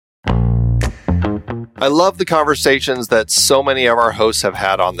I love the conversations that so many of our hosts have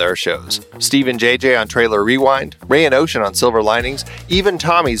had on their shows. Steve and JJ on Trailer Rewind, Ray and Ocean on Silver Linings, even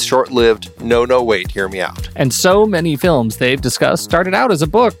Tommy's short-lived No, Wait, Hear Me Out. And so many films they've discussed started out as a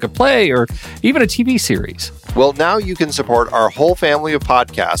book, a play, or even a TV series. Well, now you can support our whole family of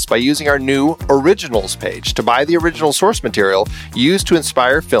podcasts by using our new Originals page to buy the original source material used to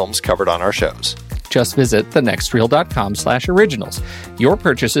inspire films covered on our shows. Just visit thenextreel.com/originals. Your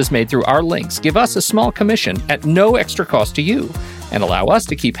purchases made through our links give us a small commission at no extra cost to you and allow us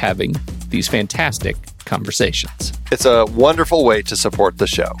to keep having these fantastic conversations. It's a wonderful way to support the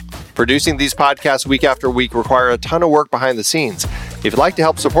show. Producing these podcasts week after week require a ton of work behind the scenes. If you'd like to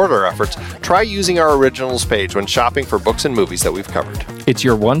help support our efforts, try using our Originals page when shopping for books and movies that we've covered. It's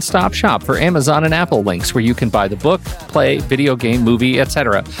your one-stop shop for Amazon and Apple links where you can buy the book, play, video game, movie,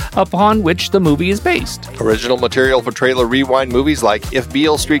 etc., upon which the movie is based. Original material for Trailer Rewind movies like If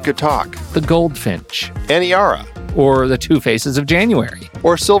Beale Street Could Talk, The Goldfinch, Aniara, or The Two Faces of January.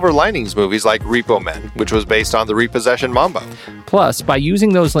 Or Silver Linings movies like Repo Men, which was based on the Repossession Mambo. Plus, by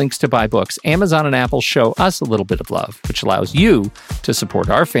using those links to buy books, Amazon and Apple show us a little bit of love, which allows you to support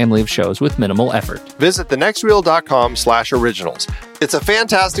our family of shows with minimal effort. Visit thenextreel.com/originals. It's a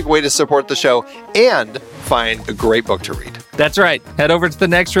fantastic way to support the show and find a great book to read. That's right. Head over to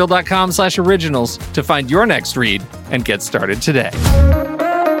thenextreel.com/originals to find your next read and get started today.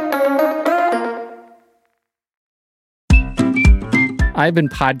 I've been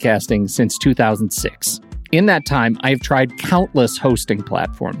podcasting since 2006. In that time, I've tried countless hosting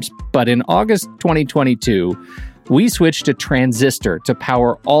platforms, but in August 2022, we switched to Transistor to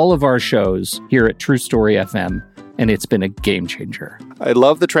power all of our shows here at True Story FM, and it's been a game changer. I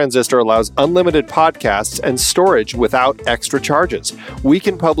love the Transistor allows unlimited podcasts and storage without extra charges. We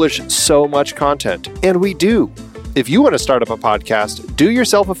can publish so much content, and we do. If you want to start up a podcast, do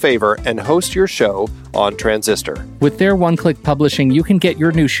yourself a favor and host your show on Transistor. With their one-click publishing, you can get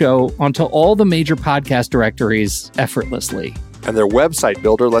your new show onto all the major podcast directories effortlessly. And their website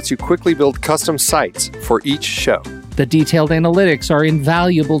builder lets you quickly build custom sites for each show. The detailed analytics are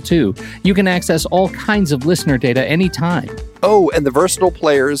invaluable too. You can access all kinds of listener data anytime. Oh, and the versatile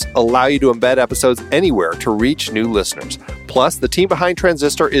players allow you to embed episodes anywhere to reach new listeners. Plus, the team behind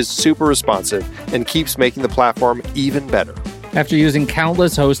Transistor is super responsive and keeps making the platform even better. After using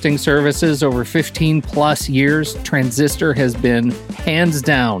countless hosting services over 15 plus years, Transistor has been, hands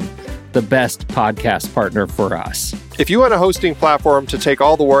down, the best podcast partner for us. If you want a hosting platform to take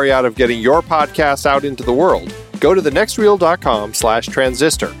all the worry out of getting your podcast out into the world, go to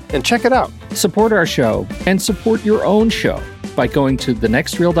thenextreel.com/transistor and check it out. Support our show and support your own show by going to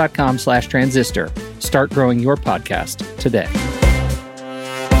thenextreel.com/transistor. Start growing your podcast today.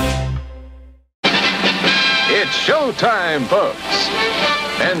 It's showtime, folks.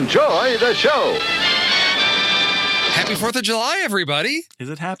 Enjoy the show. Happy 4th of July, everybody. Is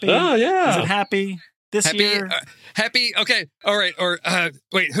it happy? Oh, yeah. Is it happy this year? Happy. Okay. All right. Or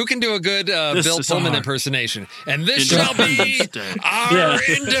wait, who can do a good Bill Pullman impersonation? And this shall be our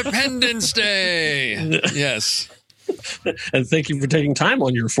Independence Day. Yes. And thank you for taking time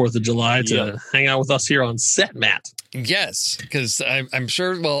on your 4th of July to hang out with us here on set, Matt. Yes, because I'm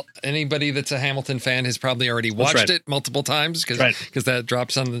sure, well, anybody that's a Hamilton fan has probably already watched it multiple times because that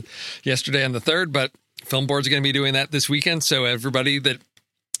drops on yesterday on the 3rd, but Film Board's going to be doing that this weekend. So everybody that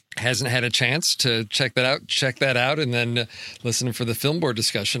hasn't had a chance to check that out, and then listen for the Film Board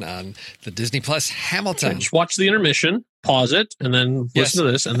discussion on the Disney Plus Hamilton. Just watch the intermission, pause it, and then listen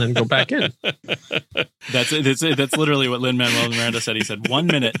to this, and then go back in. That's it. That's literally what Lin-Manuel Miranda said. He said 1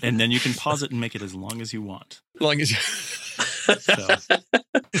 minute, and then you can pause it and make it as long as you want. Long as you...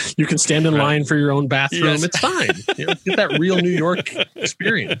 You can stand in line for your own bathroom. Yes. It's fine. Get that real New York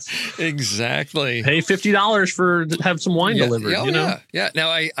experience. Exactly. Pay $50 to have some wine delivered. Yeah. Now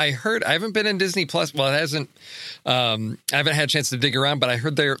I heard, I haven't been in Disney Plus. Well, it hasn't. I haven't had a chance to dig around, but I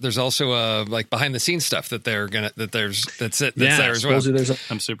heard there's also like behind the scenes stuff that they're gonna that's there as well.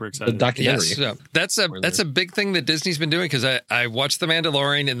 I'm super excited. A documentary. Yes, so that's a big thing that Disney's been doing, because I watched The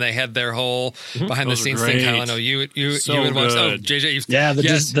Mandalorian and they had their whole behind the scenes thing. Kyle, I know you had watched. Oh, JJ,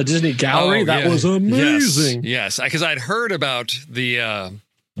 the Disney Gallery that was amazing. Yes, because I'd heard about the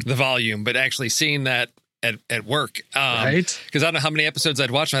volume, but actually seeing that at work, right? Because I don't know how many episodes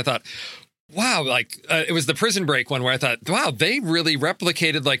I'd watched, and I thought, wow, it was the Prison Break one where I thought, wow, they really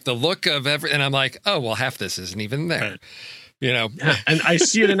replicated like the look of everything. And I'm like, oh, well, half this isn't even there. Right. You know, and I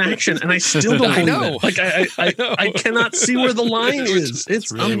see it in action, and I still don't believe it. Like I cannot see where the line is.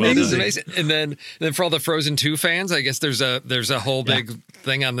 It's really amazing. Amazing. And then for all the Frozen 2 fans, I guess there's a whole big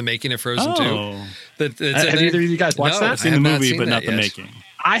thing on the making of Frozen 2. Have either of you guys watched that? I've seen the movie, but not the making.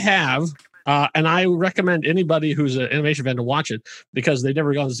 I have. And I recommend anybody who's an animation fan to watch it because they've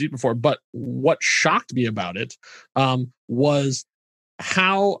never gone to see it before. But what shocked me about it was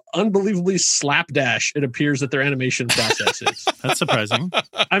how unbelievably slapdash it appears that their animation process is. That's surprising.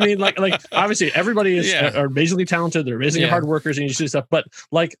 I mean, like obviously everybody is are amazingly talented. They're amazingly hard workers, and you see stuff. But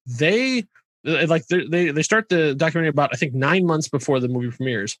like they start the documentary about, I think, 9 months before the movie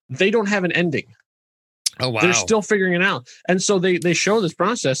premieres. They don't have an ending. Oh wow! They're still figuring it out, and so they show this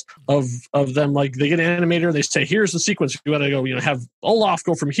process of them. Like they get an animator, they say, "Here's the sequence. You got to go. Have Olaf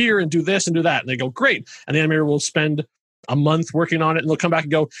go from here and do this and do that." And they go, "Great!" And the animator will spend a month working on it, and they'll come back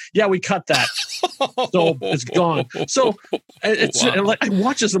and go, "Yeah, we cut that, so it's gone." So it's like I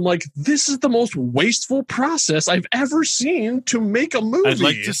watch this, I'm like, "This is the most wasteful process I've ever seen to make a movie."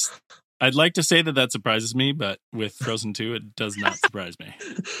 I'd like to say that surprises me, but with Frozen 2, it does not surprise me.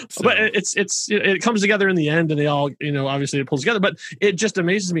 So. But it comes together in the end, and they all, obviously it pulls together. But it just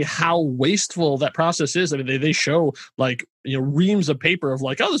amazes me how wasteful that process is. I mean, they show like reams of paper of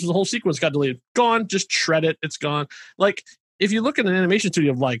like, oh, this was a whole sequence got deleted, gone, just shred it, it's gone. Like if you look at an animation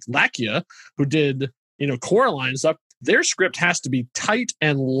studio of like Lakia, who did Coraline stuff. Their script has to be tight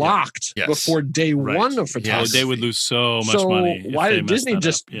and locked before day one of photography. Yeah, they would lose so much money. Why did Disney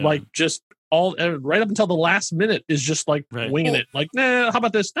just all right up until the last minute is just like winging it? Like, nah, how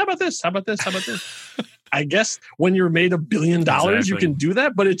about this? How about this? How about this? How about this? I guess when you're made $1 billion, you can do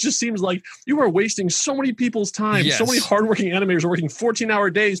that. But it just seems like you are wasting so many people's time. Yes. So many hardworking animators are working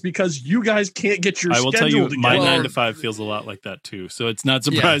 14-hour days because you guys can't get your schedule together. I will tell you, my 9 to 5 feels a lot like that too. So it's not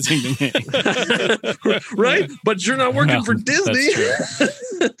surprising to me. Right? But you're not working for Disney.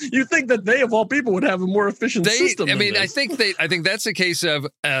 You think that they, of all people, would have a more efficient system. I mean, I think that's a case of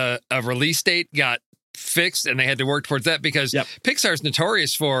a release date got fixed and they had to work towards that because Pixar's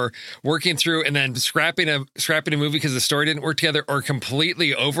notorious for working through and then scrapping a movie because the story didn't work together or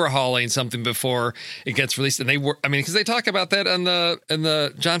completely overhauling something before it gets released. And because they talk about that in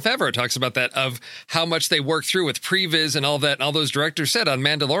the Jon Favreau talks about that of how much they work through with previs and all that. And all those directors said on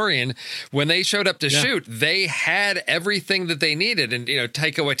Mandalorian when they showed up to shoot, they had everything that they needed. And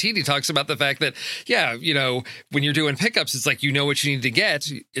Taika Waititi talks about the fact that when you're doing pickups, it's like what you need to get.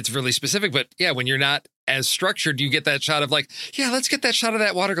 It's really specific, but when you're not as structured, you get that shot of like, let's get that shot of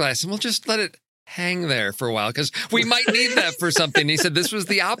that water glass and we'll just let it hang there for a while because we might need that for something. He said this was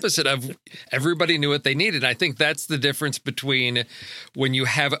the opposite of everybody knew what they needed. I think that's the difference between when you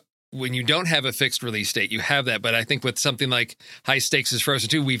don't have a fixed release date, you have that. But I think with something like high stakes is Frozen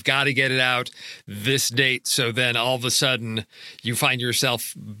 2, we've got to get it out this date. So then all of a sudden you find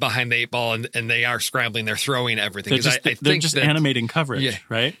yourself behind the 8 ball and they are scrambling. They're throwing everything. They're just animating coverage,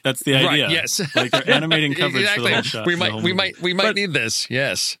 right? That's the idea. Right, yes. Like they're animating coverage for the whole shot. We might need this.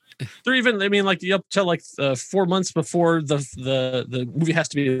 Yes. They're even, up to 4 months before the movie has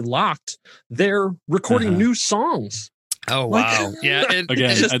to be locked, they're recording new songs. Oh, wow. Yeah.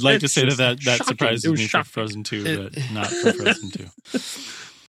 I'd like to say that surprises me for Frozen 2, but not for Frozen 2.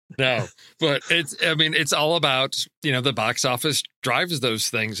 No, but it's all about, the box office drives those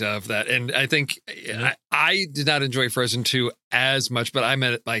things of that. And I think I did not enjoy Frozen 2 as much, but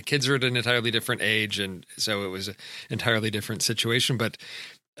my kids are at an entirely different age. And so it was an entirely different situation. But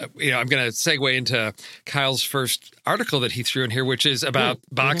I'm going to segue into Kyle's first article that he threw in here, which is about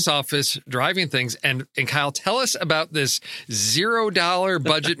box office driving things. And Kyle, tell us about this $0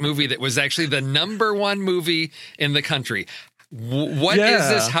 budget movie that was actually the #1 movie in the country. What is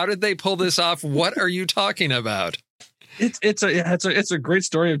this? How did they pull this off? What are you talking about? It's a great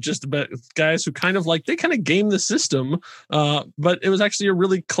story of just about guys who kind of game the system, but it was actually a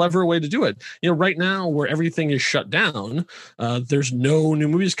really clever way to do it. Right now where everything is shut down, there's no new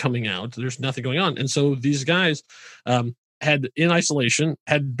movies coming out. There's nothing going on, and so these guys had in isolation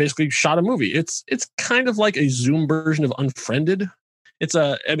had basically shot a movie. It's kind of like a Zoom version of Unfriended. It's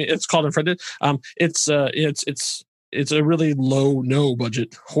called Unfriended. It's a really no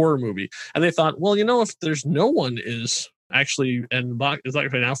budget horror movie. And they thought, well, if there's no one is actually, and it's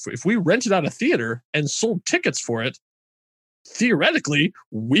like right now, if we rented out a theater and sold tickets for it, theoretically,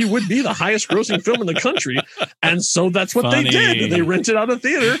 we would be the highest grossing film in the country. And so that's what they did. They rented out a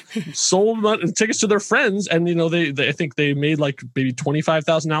theater, sold tickets to their friends. And, they I think they made maybe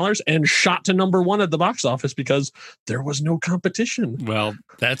 $25,000 and shot to #1 at the box office because there was no competition. Well,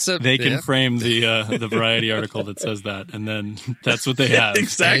 they can frame the Variety article that says that. And then that's what they have.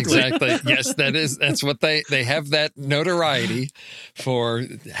 Exactly. Yes, that's what they have, that notoriety for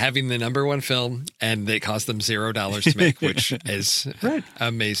having the #1 film, and they cost them $0 to make, which is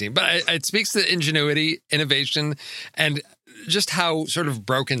amazing. But it speaks to ingenuity, innovation, and just how sort of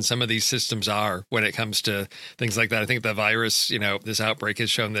broken some of these systems are when it comes to things like that. I think the virus, this outbreak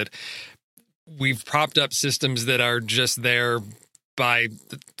has shown that we've propped up systems that are just there by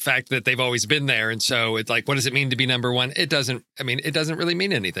the fact that they've always been there. And so it's like, what does it mean to be number one? It doesn't really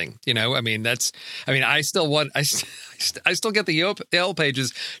mean anything. I still get the Yelp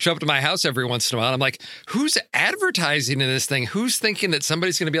pages show up to my house every once in a while. I'm like, who's advertising in this thing? Who's thinking that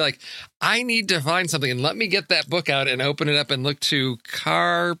somebody's going to be like, I need to find something and let me get that book out and open it up and look to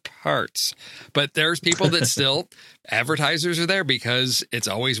car parts. But there's people that still, advertisers are there because it's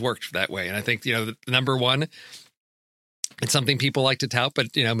always worked that way. And I think, the number one, it's something people like to tout, but,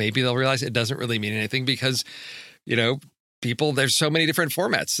 maybe they'll realize it doesn't really mean anything because, people, there's so many different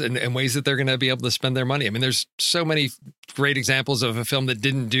formats and ways that they're going to be able to spend their money. I mean, there's so many great examples of a film that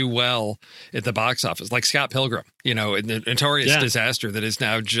didn't do well at the box office, like Scott Pilgrim, a notorious disaster that is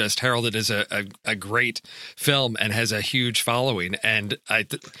now just heralded as a great film and has a huge following. And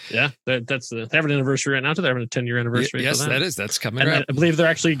that's they have an anniversary right now. They're having a 10-year anniversary. Yes, that's coming and up. I believe they're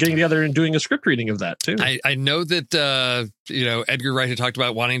actually getting together and doing a script reading of that too. I know that, Edgar Wright had talked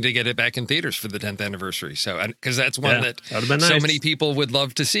about wanting to get it back in theaters for the 10th anniversary. So, because that's one that so many people would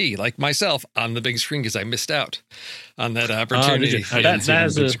love to see, like myself, on the big screen because I missed out on that opportunity. That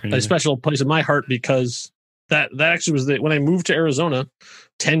has a special place in my heart because that actually was when I moved to Arizona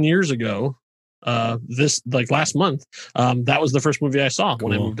 10 years ago. Last month, that was the first movie I saw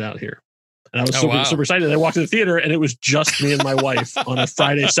when I moved out here. And I was super excited. I walked to the theater and it was just me and my wife on a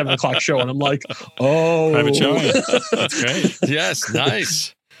Friday 7:00 show. And I'm like, oh, private showing. That's great. Yes.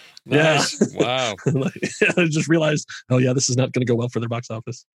 Nice. Yeah. Wow. I just realized, this is not going to go well for their box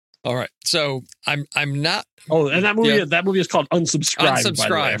office. All right. So I'm not. Oh, and that movie is called Unsubscribed.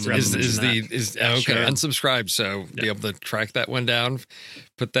 Unsubscribed is okay. Sure. Unsubscribed. So be able to track that one down.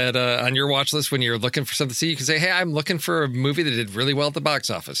 Put that on your watch list when you're looking for something to see. You can say, "Hey, I'm looking for a movie that did really well at the box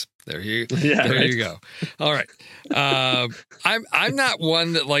office." You go. All right. I'm not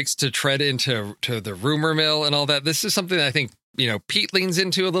one that likes to tread into the rumor mill and all that. This is something that I think Pete leans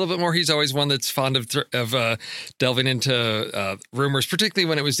into a little bit more. He's always one that's fond of delving into rumors, particularly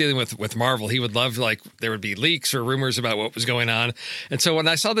when it was dealing with Marvel. He would love, there would be leaks or rumors about what was going on. And so when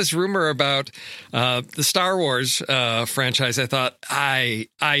I saw this rumor about the Star Wars franchise, I thought, I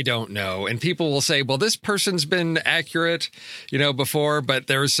don't know. And people will say, well, this person's been accurate, before, but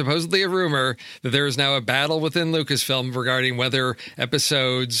there is supposedly a rumor that there is now a battle within Lucasfilm regarding whether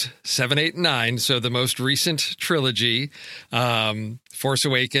episodes 7, 8, and 9, so the most recent trilogy, Force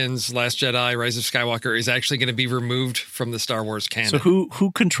Awakens, Last Jedi, Rise of Skywalker, is actually going to be removed from the Star Wars canon. So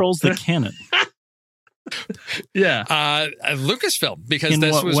who controls the canon? Lucasfilm, because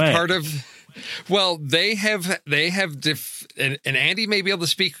this was part of. Well, they have, and Andy may be able to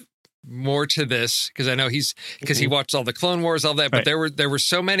speak more to this because I know he watched all the Clone Wars, all that. But there were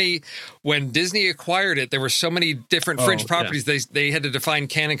so many when Disney acquired it. There were so many different fringe properties. They had to define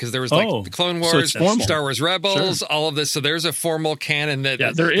canon because there was the Clone Wars, Star Wars Rebels, all of this. So there's a formal canon that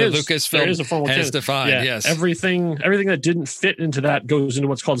Lucasfilm has defined. Yeah. Yes, everything that didn't fit into that goes into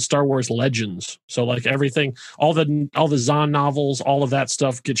what's called Star Wars Legends. So everything, all the Zahn novels, all of that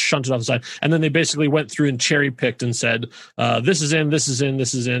stuff gets shunted off the side, and then they basically went through and cherry picked and said, this is in, this is in,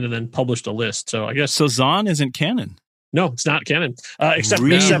 this is in, and then published a list. So I guess Zahn isn't canon. No, it's not canon. Except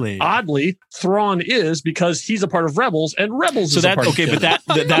oddly, Thrawn is because he's a part of Rebels, and Rebels is a part of canon.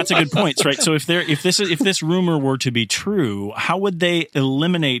 But that's a good point, right? So if this rumor were to be true, how would they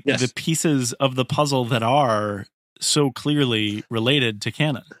eliminate the pieces of the puzzle that are so clearly related to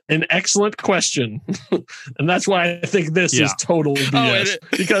canon? An excellent question. And that's why I think this is total BS.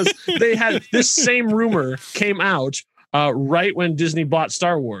 Because they had this same rumor came out right when Disney bought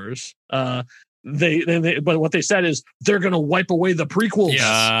Star Wars. But what they said is they're going to wipe away the prequels.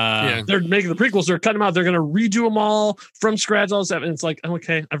 They're making the prequels. They're cutting them out. They're going to redo them all from scratch. All this stuff. And it's like,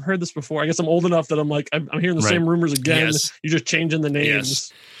 okay, I've heard this before. I guess I'm old enough that I'm like, I'm hearing the same rumors again. Yes. You're just changing the names.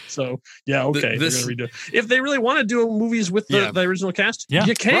 Yes. So okay, they're going to redo it. If they really want to do movies with the original cast,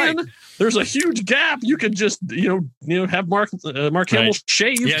 you can. Right. There's a huge gap. You could just have Mark Hamill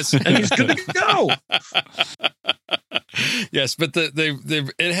shave, and he's good to go. Yes, but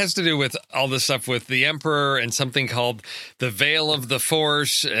it has to do with all this stuff with the Emperor and something called the Veil of the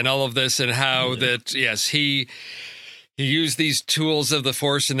Force and all of this, and how he used these tools of the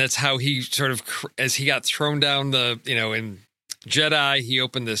Force, and that's how he sort of, as he got thrown down in Jedi, he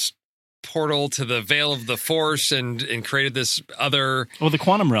opened this portal to the Veil of the Force and created this other the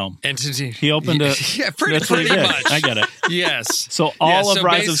quantum realm entity. He opened a pretty much. I get it. Yes. So all of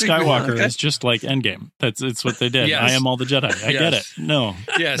Rise of Skywalker is just like Endgame. It's what they did. Yes. I am all the Jedi. I get it. No.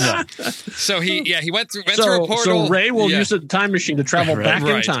 Yes. Yeah. So he went through a portal. So Rey will use a time machine to travel back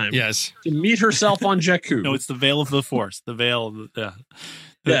in time. Yes. To meet herself on Jakku. No, it's the Veil of the Force. The Veil of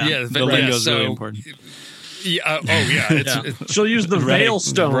The lingo is really important. She'll use the veil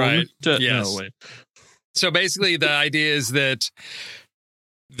stone. Yes. So basically, the idea is that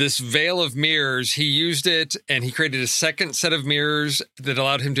this veil of mirrors, he used it and he created a second set of mirrors that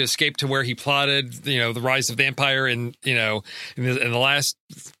allowed him to escape to where he plotted, the rise of the empire in the last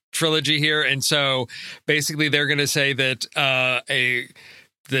trilogy here. And so basically they're going to say that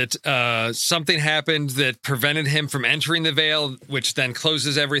something happened that prevented him from entering the veil, which then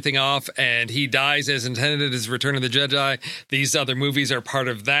closes everything off, and he dies as intended as Return of the Jedi. These other movies are part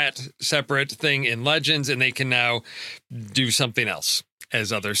of that separate thing in Legends, and they can now do something else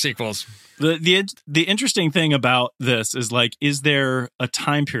as other sequels. The interesting thing about this is, like, is there a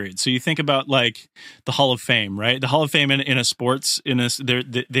time period? So you think about, like, the Hall of Fame, right? The Hall of Fame in a sports,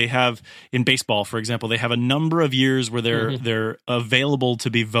 they have, in baseball, for example, they have a number of years where they're available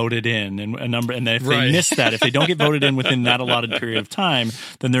to be voted in, and if they miss that, if they don't get voted in within that allotted period of time,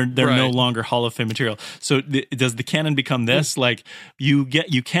 then they're no longer Hall of Fame material. So does the canon become this? Like, you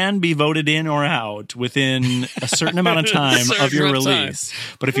can be voted in or out within a certain amount of time of your release,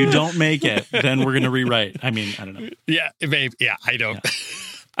 but if you don't make it, then we're going to rewrite. I mean, I don't know. Yeah, maybe. Yeah, I don't. Yeah.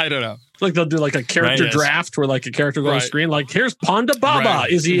 I don't know. Like they'll do like a character draft where like a character goes on the screen. Like, here's Ponda Baba.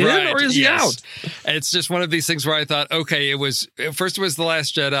 Is he in or is he out? It's just one of these things where I thought, okay, first it was The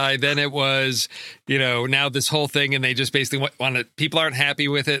Last Jedi, then it was, now this whole thing, and they just basically people aren't happy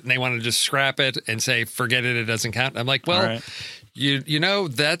with it, and they want to just scrap it and say, forget it, it doesn't count. I'm like, well. Right.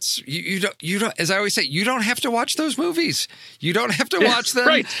 That's you don't, as I always say, you don't have to watch those movies. You don't have to watch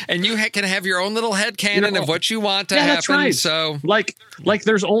them, and you can have your own little head canon of what you want to happen. That's right. So, like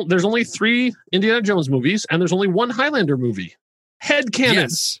there's only 3 Indiana Jones movies, and there's only 1 Highlander movie. Head canon.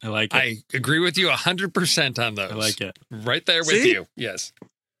 Yes, I like it. I agree with you 100% on those. I like it. Right there with you. Yes.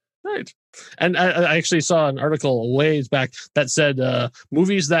 Right. And I actually saw an article a ways back that said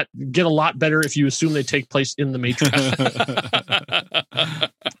movies that get a lot better if you assume they take place in the Matrix.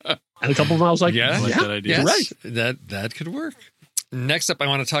 And a couple of them I was like, I like that idea. Yes, right. That could work. Next up, I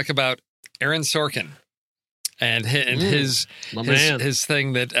want to talk about Aaron Sorkin and his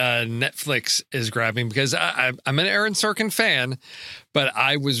thing that Netflix is grabbing, because I'm an Aaron Sorkin fan, but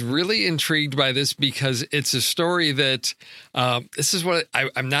I was really intrigued by this because it's a story that this is what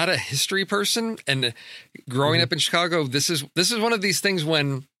I'm not a history person, and growing up in Chicago, this is one of these things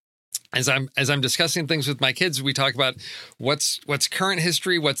when. As I'm discussing things with my kids, we talk about what's current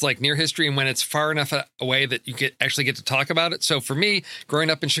history, what's like near history, and when it's far enough away that you actually get to talk about it. So for me, growing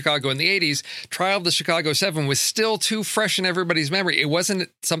up in Chicago in the 80s, Trial of the Chicago 7 was still too fresh in everybody's memory. It wasn't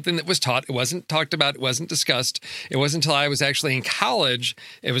something that was taught. It wasn't talked about. It wasn't discussed. It wasn't until I was actually in college,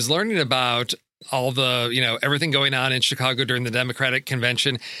 it was learning about all the, everything going on in Chicago during the Democratic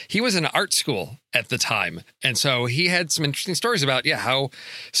Convention. He was in art school at the time. And so he had some interesting stories about, how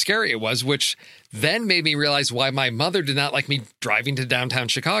scary it was, which then made me realize why my mother did not like me driving to downtown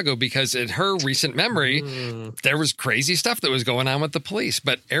Chicago, because in her recent memory, there was crazy stuff that was going on with the police.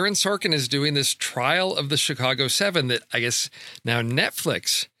 But Aaron Sorkin is doing this Trial of the Chicago 7 that I guess now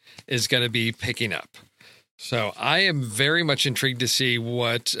Netflix is going to be picking up. So I am very much intrigued to see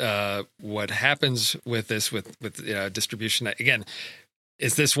what happens with this with distribution. Again,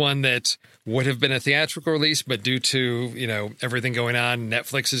 is this one that would have been a theatrical release, but due to everything going on,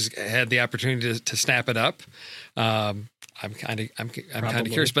 Netflix has had the opportunity to snap it up? I'm kind of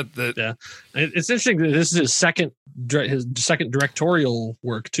curious, but it's interesting that this is his second directorial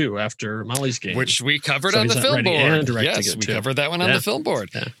work too, after Molly's Game, which we covered on the film board. Yes, we covered that one on the film board.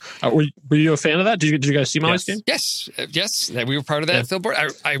 Yeah. Were you a fan of that? Did you guys see Molly's Game? Yes, we were part of that film board.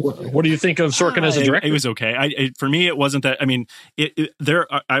 What do you think of Sorkin as a director? It was okay. For me, it wasn't that. I mean,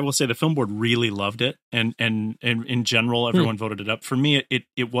 I will say the film board really loved it, and in general, everyone voted it up. For me,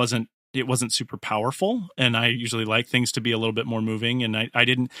 it wasn't. It wasn't super powerful, and I usually like things to be a little bit more moving. And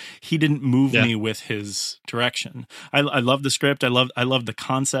he didn't move me with his direction. I love the script. I love the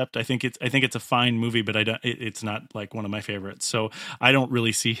concept. I think it's a fine movie, but it's not like one of my favorites. So I don't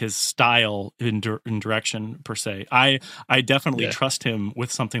really see his style in direction per se. I definitely trust him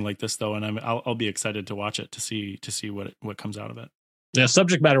with something like this though, and I'll be excited to watch it to see what comes out of it. Yeah,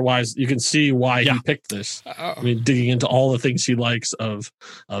 subject matter wise, you can see why he picked this. I mean, digging into all the things he likes of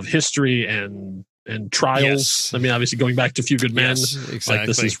history and trials. Yes. I mean, obviously going back to Few Good Men. Yes, exactly. Like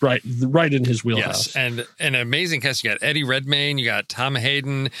this is right in his wheelhouse. Yes, and an amazing cast. You got Eddie Redmayne, you got Tom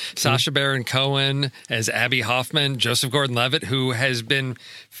Hayden, Sacha Baron Cohen as Abby Hoffman, Joseph Gordon-Levitt, who has been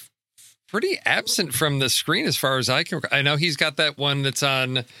pretty absent from the screen as far as I can. I know he's got that one that's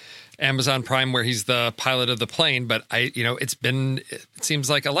on Amazon Prime where he's the pilot of the plane. But it seems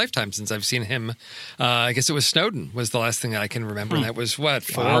like a lifetime since I've seen him. I guess it was Snowden was the last thing that I can remember. And that was what,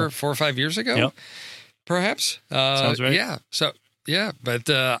 4 or 5 years ago? Yep. Perhaps. Sounds right. Yeah. So, yeah. But,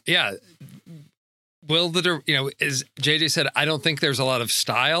 as JJ said, I don't think there's a lot of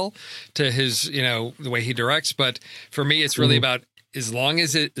style to his, the way he directs. But for me, it's really about as long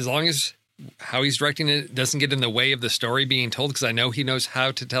as how he's directing it doesn't get in the way of the story being told, because I know he knows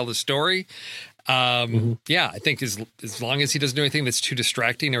how to tell the story. I think as long as he doesn't do anything that's too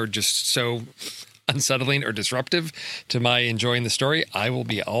distracting or just so unsettling or disruptive to my enjoying the story, I will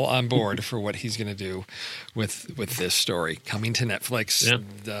be all on board for what he's going to do with this story coming to Netflix.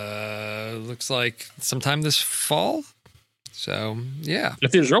 Looks like sometime this fall. So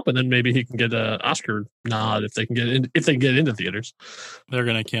if theaters are open, then maybe he can get an Oscar nod if they can get into theaters. They're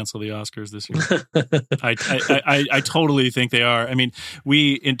going to cancel the Oscars this year. I totally think they are. I mean,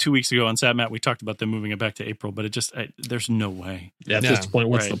 2 weeks ago on Sat Matt, we talked about them moving it back to April, but there's no way. Yeah, at this point,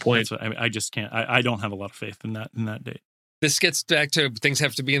 what's the point? I just can't. I don't have a lot of faith in that date. This gets back to things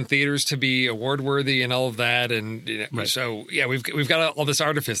have to be in theaters to be award worthy and all of that, and so we've got all this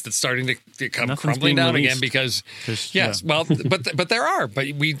artifice that's starting to come crumbling down again because but there are.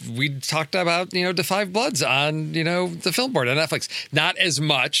 But we talked about the Five Bloods on the film board on Netflix. Not as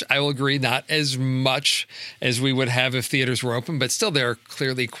much, I will agree, not as much as we would have if theaters were open, but still there are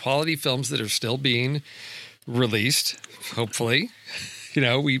clearly quality films that are still being released. Hopefully,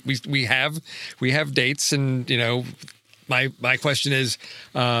 we have dates and My question is,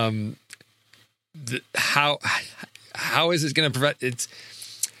 how is it going to prevent it's?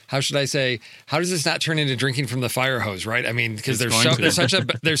 How should I say? How does this not turn into drinking from the fire hose? Right? I mean, because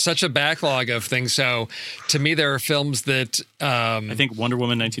there's such a backlog of things. So to me, there are films that I think Wonder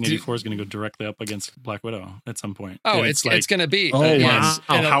Woman 1984 is going to go directly up against Black Widow at some point. Oh, it's going to be. Oh, wow.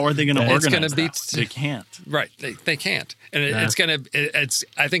 How are they going to organize that? They can't. Right. They can't. And it's going to.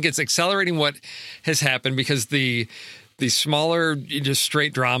 I think it's accelerating what has happened because the smaller, just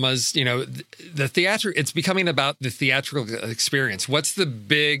straight dramas, it's becoming about the theatrical experience. What's the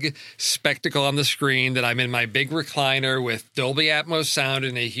big spectacle on the screen that I'm in my big recliner with Dolby Atmos sound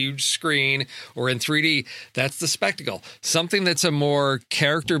and a huge screen or in 3D? That's the spectacle. Something that's a more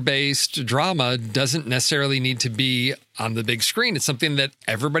character-based drama doesn't necessarily need to be on the big screen. It's something that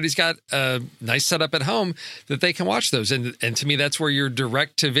everybody's got a nice setup at home that they can watch those. And to me, that's where your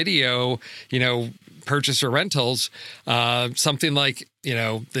direct-to-video, purchase or rentals, something like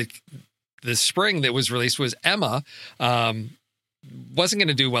the spring that was released was Emma, wasn't going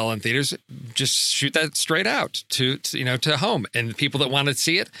to do well in theaters. Just shoot that straight out to home, and people that want to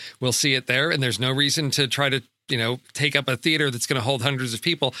see it will see it there. And there's no reason to try to take up a theater that's going to hold hundreds of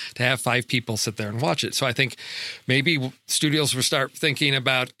people to have 5 people sit there and watch it. So I think maybe studios will start thinking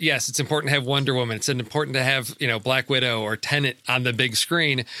about, yes, it's important to have Wonder Woman. It's important to have, Black Widow or Tenet on the big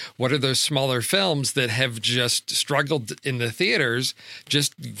screen. What are those smaller films that have just struggled in the theaters?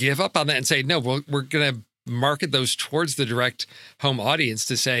 Just give up on that and say, no, we're going to market those towards the direct home audience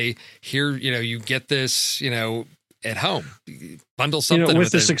to say, here, you get this, at home, bundle something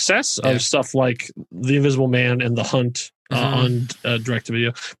with the success of stuff like The Invisible Man and The Hunt on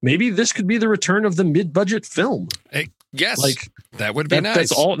direct-to-video. Maybe this could be the return of the mid-budget film. Yes, that would be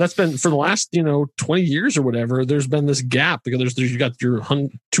nice. That's been for the last 20 years or whatever. There's been this gap because you've got your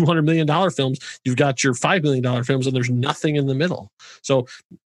 $200 million films, you've got your $5 million films, and there's nothing in the middle. So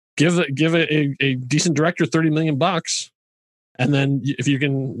give a decent director $30 million. And then if you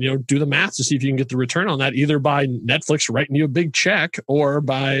can, do the math to see if you can get the return on that, either by Netflix writing you a big check or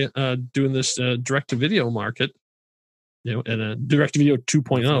by doing this direct-to-video market, and a direct-to-video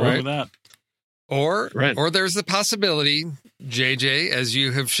 2.0. Right with that. Or there's the possibility, JJ, as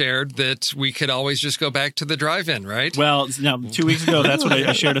you have shared, that we could always just go back to the drive-in, right? Well, now 2 weeks ago, that's what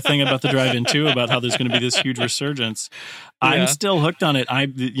I shared a thing about the drive-in too, about how there's going to be this huge resurgence. I'm still hooked on it. I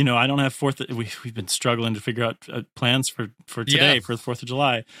don't have we've been struggling to figure out plans for today for the 4th of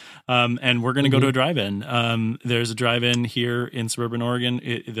July, and we're going to go to a drive-in. There's a drive-in here in suburban Oregon.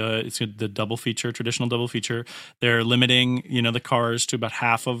 It's the double feature, traditional double feature. They're limiting the cars to about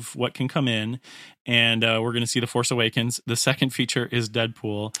half of what can come in. And we're going to see The Force Awakens. The second feature is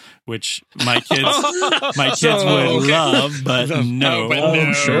Deadpool, which my kids would love, but no,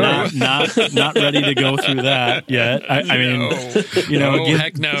 not ready to go through that yet. I mean,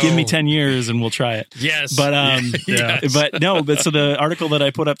 give me 10 years and we'll try it. Yes, but so the article that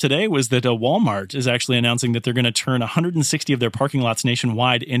I put up today was that Walmart is actually announcing that they're going to turn 160 of their parking lots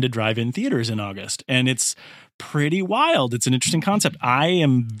nationwide into drive-in theaters in August, and it's pretty wild. It's an interesting concept. I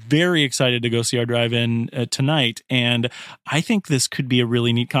am very excited to go see our drive-in tonight, and I think this could be a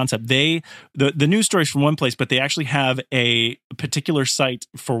really neat concept. The news stories from one place, but they actually have a particular site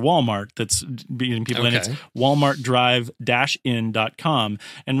for Walmart that's being people in. It's walmartdrive-in.com,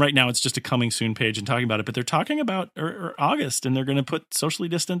 and right now it's just a coming soon page and talking about it, but they're talking about August, and they're going to put socially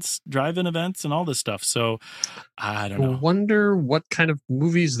distanced drive-in events and all this stuff. So I don't know. I wonder what kind of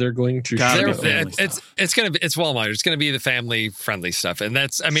movies they're going to show. It's Walmart. It's going to be the family friendly stuff, and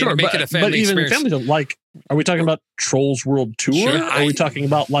that's sure, make it a family but even experience. Family don't like. Are we talking about Trolls World Tour? Sure, Are we talking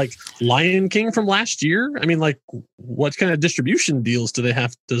about like Lion King from last year? I mean, like, what kind of distribution deals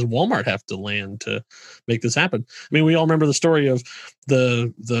does Walmart have to land to make this happen? I mean, we all remember the story of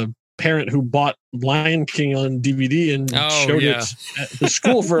the parent who bought Lion King on DVD and showed it at the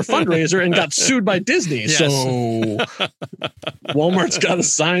school for a fundraiser and got sued by Disney. Yes. So Walmart's got to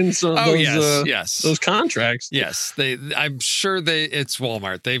sign some those contracts. Yes, I'm sure it's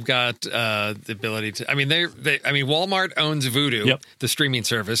Walmart. They've got the ability to. I mean, Walmart owns Vudu, the streaming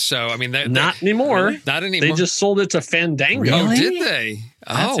service. So I mean, not anymore. Really? Not anymore. They just sold it to Fandango. Really? Oh, did they?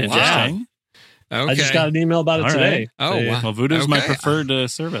 That's interesting. Wow. Okay. I just got an email about it today. Right. Oh, wow. Well, Voodoo's my preferred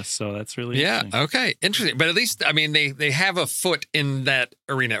service, so that's really interesting. Okay, interesting. But at least, I mean, they have a foot in that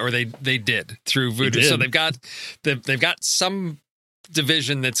arena, or they did through Vudu. So they've got some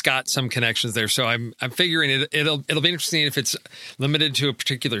division that's got some connections there. So I'm figuring it'll be interesting if it's limited to a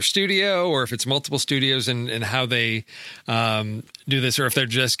particular studio or if it's multiple studios and how they do this, or if they're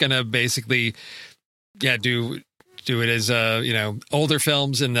just going to basically do it as older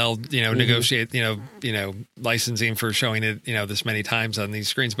films, and they'll negotiate licensing for showing it this many times on these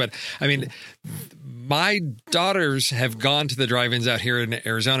screens. But I mean, my daughters have gone to the drive-ins out here in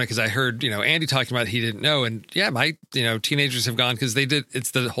Arizona because I heard Andy talking about it, he didn't know, and my teenagers have gone because they did. It's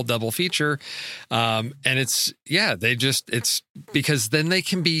the whole double feature, and it's because then they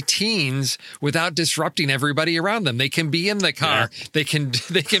can be teens without disrupting everybody around them. They can be in the car. Yeah. They can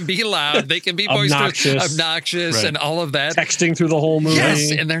be loud. They can be boisterous, obnoxious. Right. And all of that. Texting through the whole movie.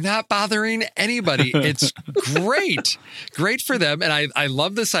 Yes, and they're not bothering anybody. It's great. Great for them. And I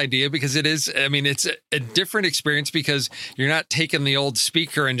love this idea because it's a different experience because you're not taking the old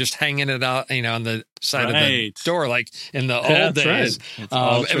speaker and just hanging it out, on the side of the door like in the old days.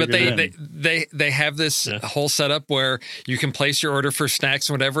 Right. But they have this whole setup where you can place your order for snacks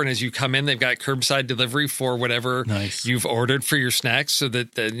and whatever, and as you come in, they've got curbside delivery for whatever you've ordered for your snacks, so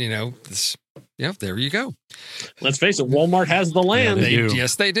that there you go. Let's face it, Walmart has the land.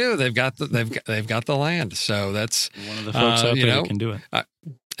 Yes, they do. They've got the land. So that's one of the folks out there who can do it.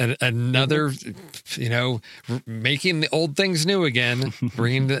 Another, making the old things new again,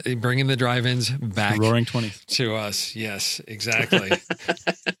 bringing the drive-ins back, the Roaring 20s to us. Yes, exactly.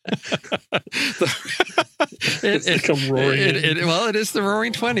 It is the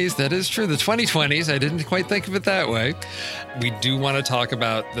Roaring 20s. That is true. The 2020s. I didn't quite think of it that way. We do want to talk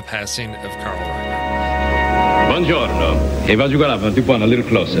about the passing of Carl Reiner. Buongiorno. Hey, would you go up a little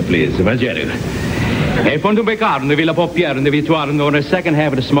closer, please? Evangelion. Hey, ponte Becarno, Villa Poppiere, and the Vituarno, in the second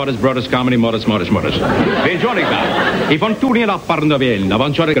half of the Smartest Brothers Comedy, Morris. Veggionica. I pontuni la Parnovielna,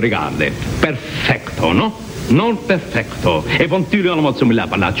 Vanciore Rigarde. Perfetto, no? Non perfetto. E pontulio la mozzumilla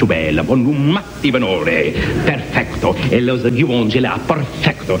Palaccio Bella, con un matti venore. Perfetto. E lo giungela,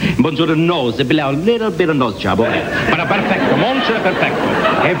 perfetto. Buongiorno nose, a little bit of nose job, okay? But perfetto, monster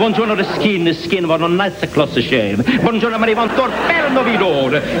perfetto. E buongiorno the skin was a nice close shave. Buongiorno Marivantor, perno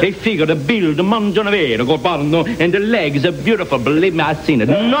vidore. E figure, the build, mangiano vero, col parno, and the legs are beautiful, believe me, I've seen it.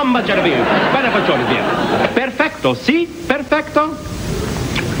 Non mangiare vero. Bene faccione vero. Perfetto, sì, perfetto.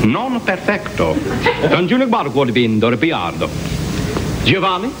 Non perfetto. Don Giulio Barco di Vindo, Ripiardo.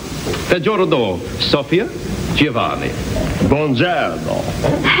 Giovanni, the giorno do, Sofia, Giovanni. Buongiorno.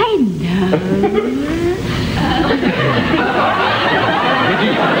 Hello.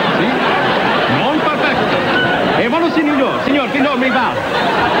 Non perfetto. E buono signor, mi va.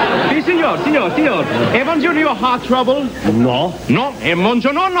 Sì, signor. E buongiorno your heart trouble? No. E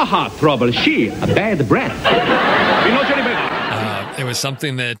buongiorno no heart trouble. She, a bad breath. It was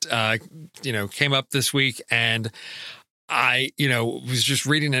something that, came up this week, and I, was just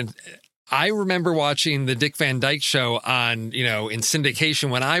reading it. I remember watching the Dick Van Dyke Show on, in syndication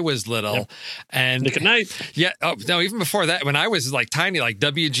when I was little. And Nick at Night. Yeah. Oh, no, even before that, when I was like tiny, like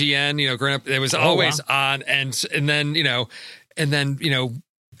WGN, growing up, it was always on. And then,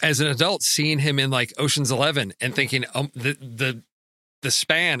 as an adult, seeing him in like Ocean's 11 and thinking, the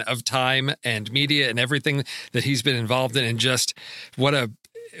span of time and media and everything that he's been involved in, and just what a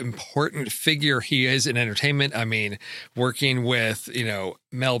important figure he is in entertainment. I mean, working with,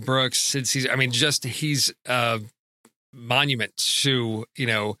 Mel Brooks, Sid Caesar. I mean, just he's a monument to,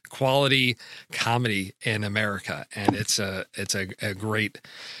 quality comedy in America. And it's a great,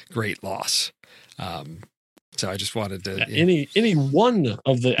 great loss. So I just wanted to any one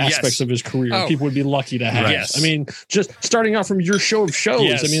of the aspects of his career, people would be lucky to have. Yes. I mean, just starting off from your show of shows.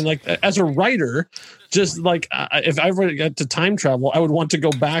 Yes. I mean, like as a writer, just like if I ever got to time travel, I would want to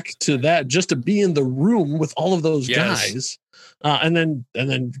go back to that just to be in the room with all of those guys. And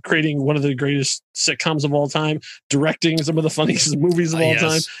then creating one of the greatest sitcoms of all time, directing some of the funniest movies of all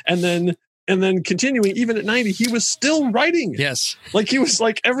time, and then continuing, even at 90, he was still writing. Yes. Like he was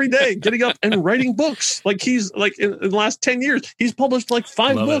like every day getting up and writing books. Like he's like in the last 10 years, he's published like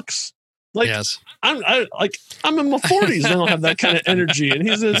 5 books. Like I'm in my 40s and I don't have that kind of energy. And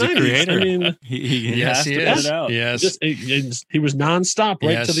he's in the 90s. Creator. I mean, he has to put it out. Yes. He was nonstop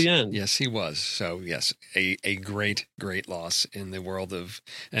right to the end. Yes, he was. So yes, a great, great loss in the world of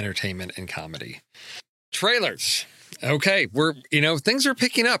entertainment and comedy. Trailers. Okay, we're things are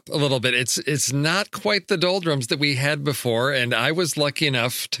picking up a little bit. It's not quite the doldrums that we had before, and I was lucky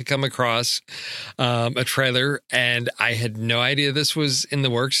enough to come across a trailer, and I had no idea this was in the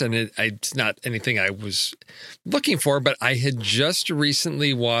works, and it's not anything I was looking for, but I had just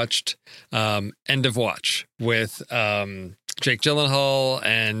recently watched End of Watch with Jake Gyllenhaal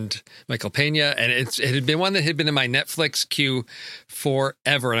and Michael Pena, and it had been one that had been in my Netflix queue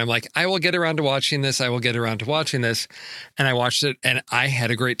forever. And I'm like, I will get around to watching this. And I watched it, and I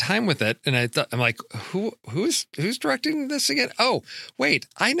had a great time with it. And I'm like, who's directing this again? Oh, wait,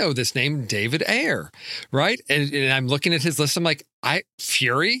 I know this name, David Ayer, right? And I'm looking at his list. I'm like,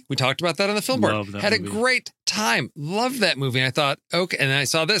 Fury. We talked about that on the film board. Had a great time. Loved that movie. And I thought, okay. And then I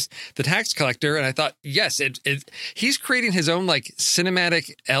saw this, The Tax Collector, and I thought, yes, he's creating his own like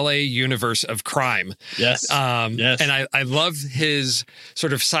cinematic LA universe of crime. Yes. Yes. And I love his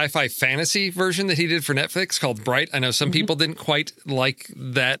sort of sci-fi fantasy version that he did for Netflix called Bright. I know some people didn't quite like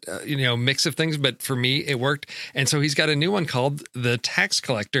that, mix of things, but for me, it worked. And so he's got a new one called The Tax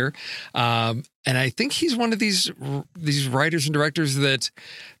Collector. And I think he's one of these writers and directors that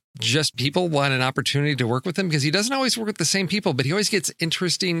just people want an opportunity to work with him, because he doesn't always work with the same people, but he always gets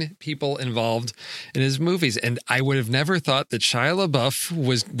interesting people involved in his movies. And I would have never thought that Shia LaBeouf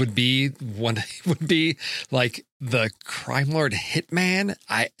would be like the crime lord hitman.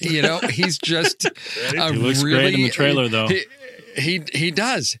 He's just he looks great in the trailer though. He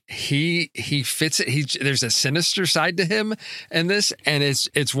does. He fits it. There's a sinister side to him in this, and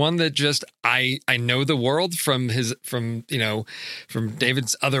it's one that just I know the world from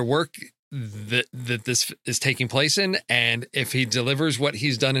David's other work that this is taking place in, and if he delivers what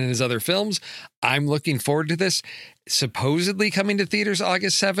he's done in his other films, I'm looking forward to this. Supposedly coming to theaters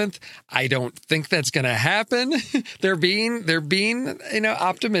August 7th. I don't think that's going to happen. They're being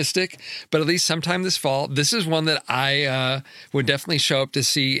optimistic, but at least sometime this fall. This is one that I would definitely show up to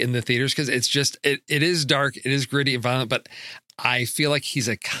see in the theaters, because it's just it is dark, it is gritty and violent, but I feel like he's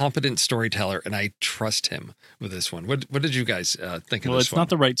a competent storyteller, and I trust him with this one. What did you guys think of this one? Well, it's not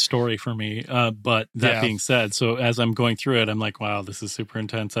the right story for me, but that being said, so as I'm going through it, I'm like, wow, this is super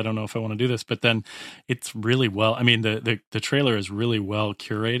intense. I don't know if I want to do this, but then it's really well. I mean, the trailer is really well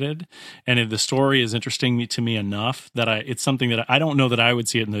curated, and the story is interesting to me enough that it's something that I don't know that I would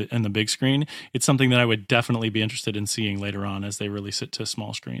see it in the big screen. It's something that I would definitely be interested in seeing later on as they release it to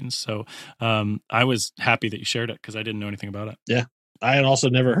small screens. So I was happy that you shared it, because I didn't know anything about it. Yeah. I had also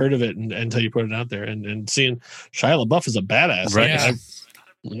never heard of it until you put it out there, and seeing Shia LaBeouf is a badass. Right. I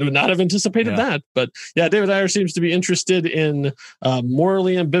would not have anticipated that, but yeah, David Ayer seems to be interested in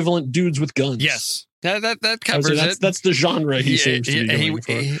morally ambivalent dudes with guns. Yes. That covers it. That's the genre he seems to be going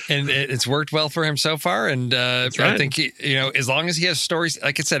for. And it's worked well for him so far. And right. I think as long as he has stories,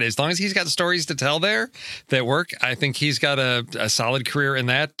 like I said, as long as he's got stories to tell that work, I think he's got a solid career in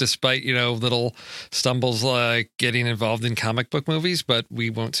that, despite little stumbles like getting involved in comic book movies. But we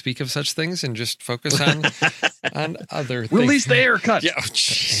won't speak of such things and just focus on other things. Release the Ayer cut. Yeah.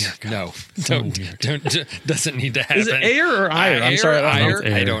 No, don't. Doesn't need to happen. Is it Ayer or Ayer? I'm sorry,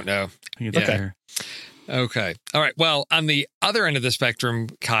 I don't know. Okay. Okay. All right. Well, on the other end of the spectrum,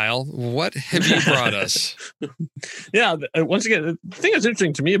 Kyle, what have you brought us? Yeah. Once again, the thing that's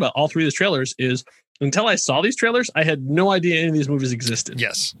interesting to me about all three of these trailers is until I saw these trailers, I had no idea any of these movies existed.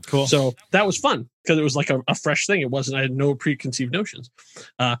 Yes. Cool. So that was fun, because it was like a fresh thing. I had no preconceived notions.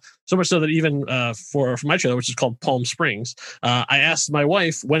 So much so that even for my trailer, which is called Palm Springs, I asked my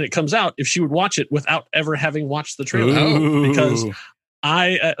wife when it comes out if she would watch it without ever having watched the trailer. Ooh. Because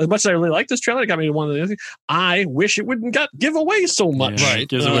I as much as I really like this trailer, it got me to one of the things. I wish it wouldn't give away so much. Yeah, right.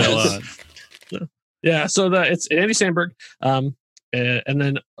 Gives away a lot. Yeah, so it's Andy Samberg. And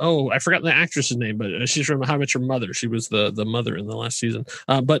then, I forgot the actress's name, but she's from How I Met Your Mother. She was the mother in the last season.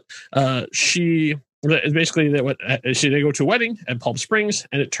 But she basically they go to a wedding at Palm Springs,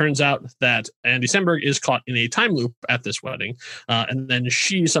 and it turns out that Andy Samberg is caught in a time loop at this wedding, and then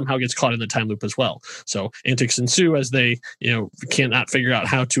she somehow gets caught in the time loop as well. So antics ensue as they cannot figure out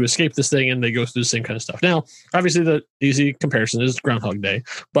how to escape this thing, and they go through the same kind of stuff. Now, obviously, the easy comparison is Groundhog Day,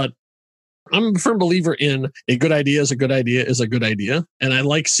 but I'm a firm believer in a good idea is a good idea is a good idea. And I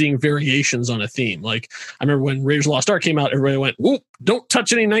like seeing variations on a theme. Like, I remember when Raiders of the Lost Ark came out, everybody went, whoop, don't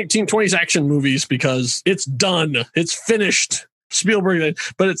touch any 1920s action movies because it's done. It's finished. Spielberg.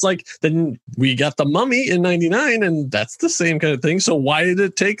 But it's like, then we got The Mummy in 99, and that's the same kind of thing. So why did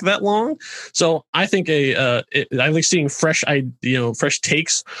it take that long? So I think I like seeing fresh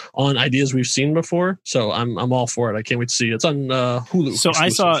takes on ideas we've seen before. So I'm all for it. I can't wait to see it. It's on Hulu. So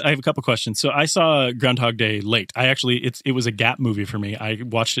I have a couple questions. So I saw Groundhog Day late. it was a gap movie for me. I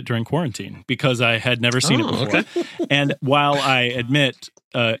watched it during quarantine because I had never seen it before. Okay. And while I admit,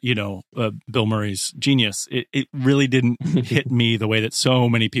 Bill Murray's genius, it really didn't hit me the way that so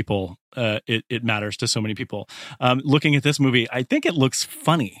many people it matters to so many people. Looking at this movie, I think it looks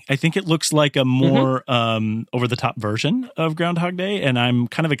funny. I think it looks like a more over the top version of Groundhog Day, and I'm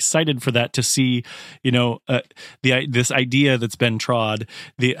kind of excited for that to see, this idea that's been trod,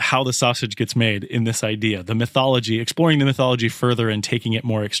 how the sausage gets made in this idea, the mythology, exploring the mythology further and taking it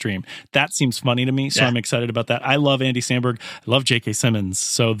more extreme. That seems funny to me, so I'm excited about that. I love Andy Samberg. I love J.K. Simmons,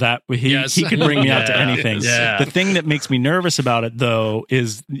 so that he could bring me out to anything. Yeah. The thing that makes me nervous about it, though,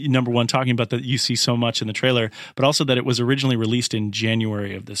 is number one, talking about that you see so much in the trailer, but also that it was originally released in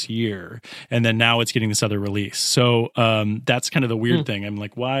January of this year, and then now it's getting this other release. So that's kind of the weird thing. I'm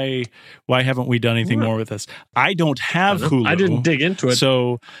like, why haven't we done anything more with this? I don't have Hulu. I didn't dig into it,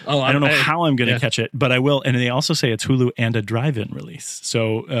 so I don't know how I'm going to catch it, but I will. And they also say it's Hulu and a drive-in release,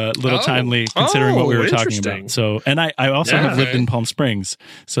 so little timely considering what we were talking about. So, and I also have lived in Palm Springs,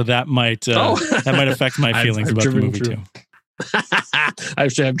 so that might affect my feelings about the movie too. I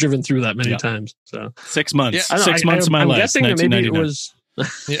actually have driven through that many times. So 6 months, 6 months of my life. I'm guessing that maybe it was.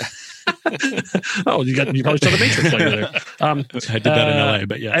 Yeah. You probably saw the Matrix later there. I did that in LA,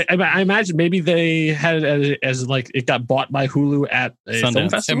 but yeah. I imagine maybe they had it as like it got bought by Hulu at a Sundance. film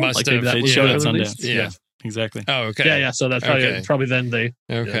festival. It must have. They showed at Sundance. Yeah. Exactly. Oh, okay. Yeah. So that's probably then the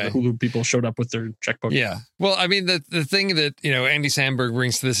Hulu people showed up with their checkbook. Yeah. Well, I mean, the thing that, Andy Samberg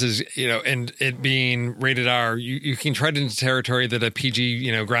brings to this is, and it being rated R, you can tread into territory that a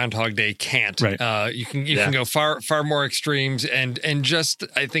PG, Groundhog Day can't. Right. You can go far more extremes, and just,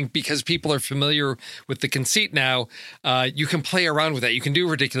 I think because people are familiar with the conceit now, you can play around with that. You can do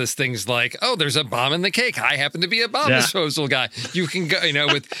ridiculous things like, oh, there's a bomb in the cake. I happen to be a bomb disposal guy. You can go,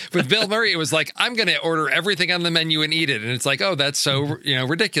 with Bill Murray, it was like, I'm going to order everything on the menu and eat it. And it's like, oh, that's so,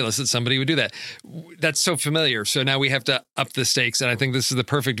 ridiculous that somebody would do that. That's so familiar. So now we have to up the stakes. And I think this is the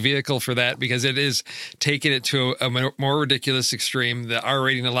perfect vehicle for that, because it is taking it to a more ridiculous extreme. The R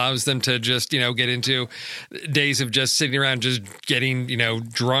rating allows them to just, get into days of just sitting around, just getting,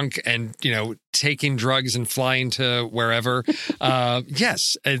 drunk and, taking drugs and flying to wherever.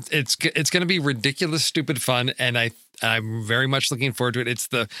 Yes, it's going to be ridiculous, stupid fun. And I'm very much looking forward to it. It's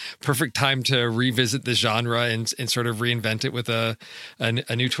the perfect time to revisit the genre and sort of reinvent it with a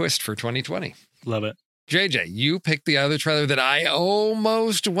new twist for 2020. Love it. JJ, you picked the other trailer that I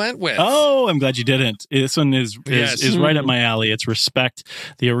almost went with. Oh, I'm glad you didn't. This one is right up my alley. It's Respect,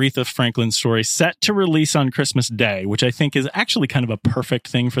 the Aretha Franklin story, set to release on Christmas Day, which I think is actually kind of a perfect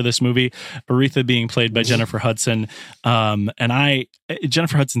thing for this movie. Aretha being played by Jennifer Hudson.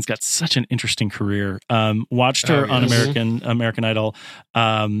 Jennifer Hudson's got such an interesting career. Watched her on American Idol.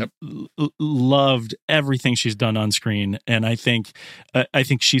 Loved everything she's done on screen, and I think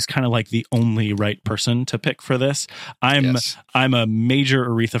she's kind of like the only right person to pick for this. I'm a major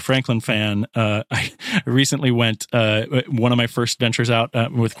Aretha Franklin fan. I recently went, one of my first ventures out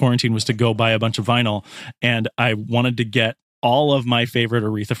with quarantine was to go buy a bunch of vinyl, and I wanted to get all of my favorite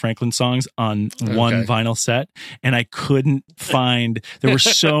Aretha Franklin songs on one vinyl set, and I couldn't find, there were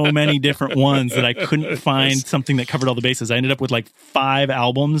so many different ones that I couldn't find something that covered all the bases. I ended up with like 5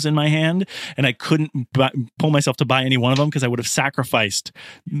 albums in my hand, and I couldn't pull myself to buy any one of them because I would have sacrificed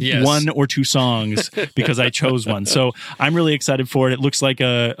 1 or 2 songs because I chose one. So I'm really excited for it. It looks like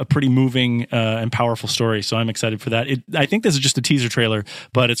a pretty moving and powerful story, so I'm excited for that. I think this is just a teaser trailer,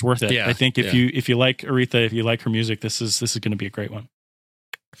 but it's worth it. I think if you like Aretha, if you like her music, this is going to be a great one.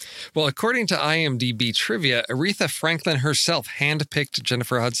 Well, according to IMDb trivia, Aretha Franklin herself handpicked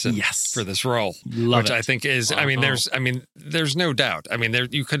Jennifer Hudson for this role, which I think is. I mean, there's no doubt. I mean,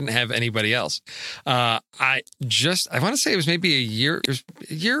 you couldn't have anybody else. I want to say it was maybe a year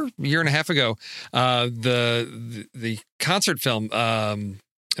and a half ago. The concert film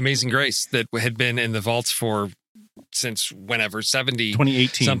Amazing Grace that had been in the vaults for since whenever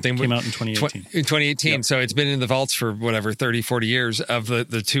 2018 something came out in 2018. Yep. So it's been in the vaults for whatever 30-40 years. Of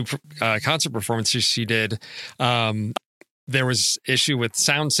the two concert performances she did, there was issue with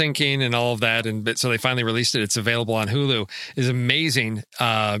sound syncing and all of that, and so they finally released it. It's available on Hulu. It's amazing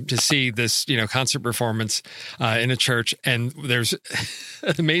to see this concert performance in a church, and there's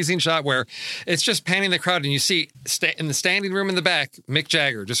an amazing shot where it's just panning the crowd, and you see in the standing room in the back Mick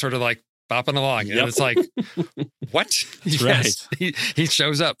Jagger just sort of like bopping along, and it's like, what? Right. He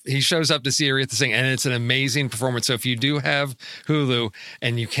shows up. He shows up to see Aretha sing, and it's an amazing performance. So if you do have Hulu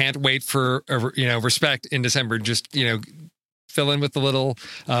and you can't wait for Respect in December, just fill in with the little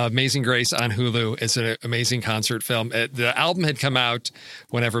Amazing Grace on Hulu. It's an amazing concert film. The album had come out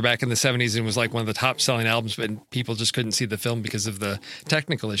whenever back in the 70s and was like one of the top selling albums, but people just couldn't see the film because of the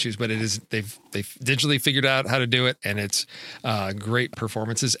technical issues. But they've digitally figured out how to do it, and it's great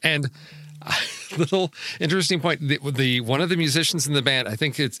performances. And little interesting point, the one of the musicians in the band, I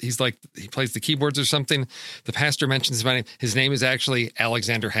think he plays the keyboards or something. The pastor mentions his name is actually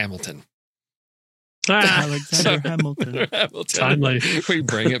Alexander Hamilton. Alexander Hamilton. Timely. We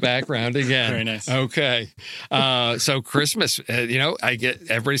bring it back round again. Very nice. Okay. So Christmas, I get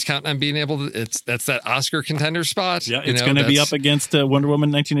everybody's counting on being able to. That's that Oscar contender spot. Yeah, it's going to be up against Wonder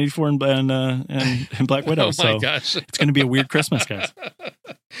Woman 1984 and Black Widow. Oh my gosh, it's going to be a weird Christmas, guys.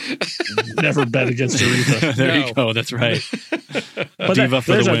 Never bet against Aretha. There you go. That's right. But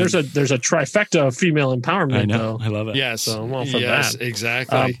there's a trifecta of female empowerment. I know. Though. I love it. Yes. So I'm all for yes, that.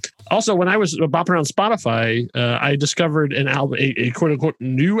 Exactly. Also, when I was bopping around Spotify, I discovered an album, a quote unquote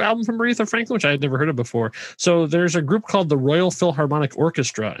new album from Aretha Franklin, which I had never heard of before. So there's a group called the Royal Philharmonic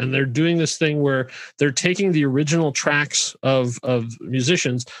Orchestra, and they're doing this thing where they're taking the original tracks of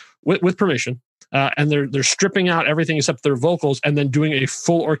musicians with permission. And they're stripping out everything except their vocals and then doing a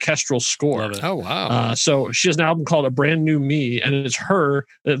full orchestral score. Oh, wow. So she has an album called A Brand New Me, and it's her,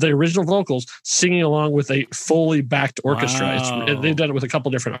 the original vocals, singing along with a fully backed orchestra. Wow. They've done it with a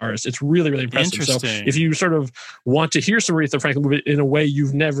couple different artists. It's really, really impressive. So Interesting. if you sort of want to hear some Aretha Franklin in a way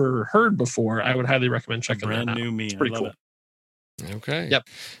you've never heard before, I would highly recommend checking that out. Brand New Me. It's pretty cool. It. Okay. Yep.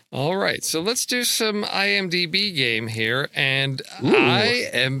 All right. So let's do some IMDb game here, and Ooh.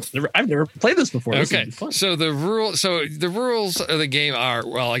 I've never played this before. Okay. This fun. So the rules of the game are,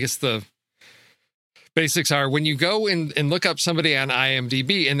 well, I guess the basics are when you go and look up somebody on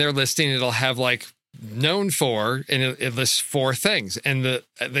IMDb in their listing, it'll have like known for, and it lists 4 things. And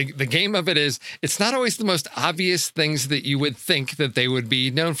the game of it is, it's not always the most obvious things that you would think that they would be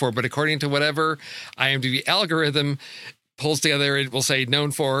known for, but according to whatever IMDb algorithm pulls together, it will say known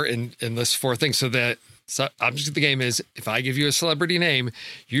for and lists 4 things. So the object of the game is, if I give you a celebrity name,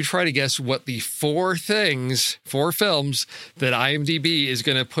 you try to guess what the 4 films that IMDb is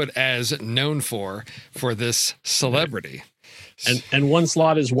going to put as known for this celebrity. And one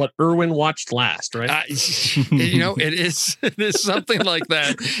slot is what Irwin watched last, right? It is something like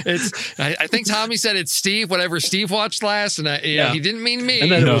that. I think Tommy said it's Steve, whatever Steve watched last, and he didn't mean me.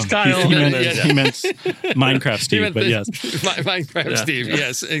 And then it was Kyle. He meant Minecraft Steve, but yes. Minecraft Steve,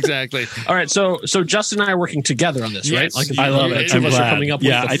 yes, exactly. All right, so Justin and I are working together on this, right? Yes. I love it. I'm Two of us are glad. coming up with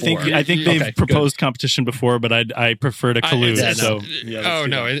the I think they've proposed competition before, but I prefer to collude.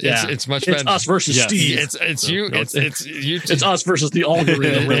 It's much better. It's us versus Steve. It's you. It's you. It's us versus the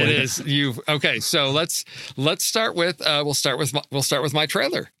algorithm. Really. It is you. Okay, so let's start with we'll start with my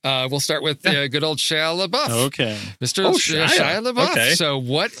trailer. We'll start with good old Shia LaBeouf. Okay, Mr. Shia LaBeouf. Okay. So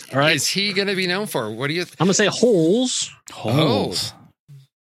what is he going to be known for? What do you? I'm gonna say holes. Holes.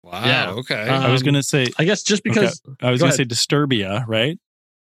 Oh. Wow. Yeah. Okay. I was gonna say. I guess just because I was gonna say Disturbia, right?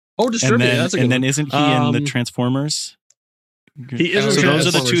 Oh, Disturbia. That's a good one. And then isn't he in the Transformers? He is. So those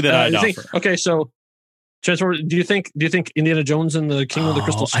are the 2 that I'd offer. Okay, so. Transformers. Do you think Indiana Jones and the Kingdom of the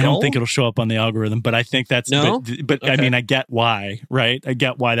Crystal Skull? I don't think it'll show up on the algorithm, but I think that's no. But Okay. I mean, I get why, right? I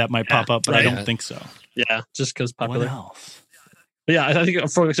get why that might pop up, but I don't think so. Yeah, just because popular. What else? But yeah, I think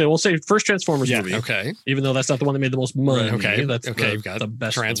we'll say first Transformers movie. Okay. Even though that's not the one that made the most money. Okay. That's you've got the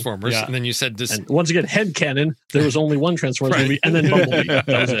best Transformers, and then you said and once again, headcanon. There was only one Transformers movie, and then Bumblebee. That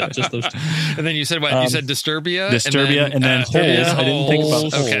was it. Just those 2. And then you said what? You said Disturbia, and then Holes. I didn't think about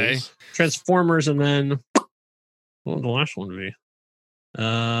Holes. Okay. Transformers, and then what would the last one be?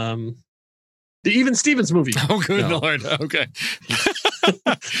 The Even Stevens movie. Oh, good Lord. Okay.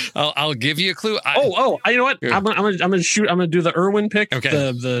 I'll give you a clue. You know what? Yeah. I'm gonna shoot. I'm gonna do the Irwin pick. Okay.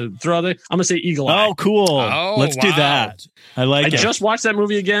 The throw. I'm gonna say Eagle Eye. Oh, cool. Let's do wow. that. I like it. I just watched that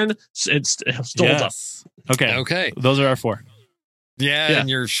movie again. It still holds up. Okay. Those are our 4. Yeah, and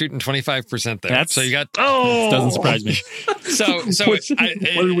you're shooting 25% there. So you got. Doesn't surprise me. What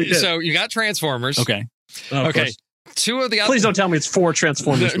did we hit? So you got Transformers. Okay. Okay. 2 of the Please don't tell me it's 4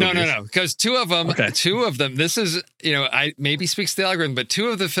 Transformers. No. Because 2 of them. This is, I maybe speaks to the algorithm, but 2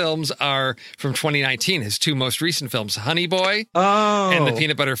 of the films are from 2019. His 2 most recent films, Honey Boy and The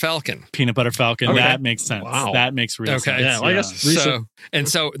Peanut Butter Falcon. Peanut Butter Falcon. Okay. That makes sense. Wow. That makes real sense. Yeah, well, I guess recent.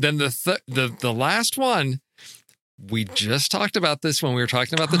 So then the last one. We just talked about this when we were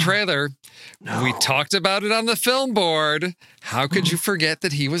talking about the trailer. No. We talked about it on the film board. How could you forget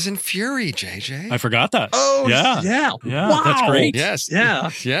that he was in Fury, JJ? I forgot that. Oh, yeah. Wow. That's great. Yes.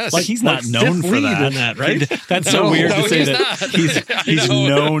 Yeah. Yes. Like he's not known for that. In that, right? That's so weird to say that he's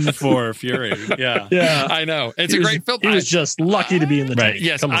known for Fury. Yeah. Yeah. I know. It's a great film. He was just lucky to be in the tank.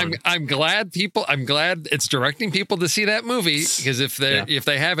 Yes. I'm glad it's directing people to see that movie because if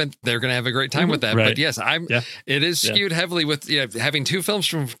they haven't, they're going to have a great time with that. Right. But yes, it is skewed heavily with having 2 films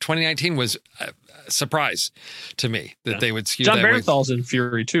from 2019 was a surprise to me that they would skew John that way. Bernthal's in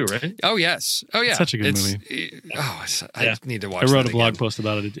Fury too, right? Oh yes. Oh yeah. Such a good movie. I need to watch. I wrote a blog post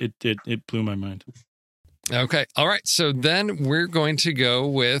about it. It blew my mind. Okay. All right. So then we're going to go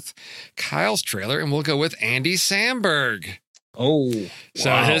with Kyle's trailer, and we'll go with Andy Samberg. Oh, so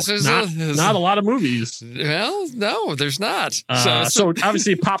wow. This is not a lot to movies. Well, no, there's not. So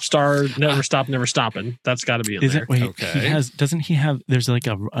obviously, Pop Star, Never Stop, Never Stopping. That's got to be in there. Wait, okay. Doesn't he have? There's like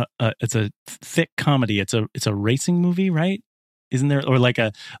it's a thick comedy. It's a racing movie, right? Isn't there, or like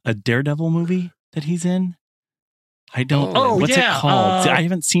a Daredevil movie that he's in? I don't. What's it called? I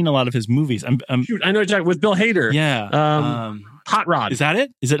haven't seen a lot of his movies. Shoot, I know exactly with Bill Hader. Yeah. Hot Rod. Is that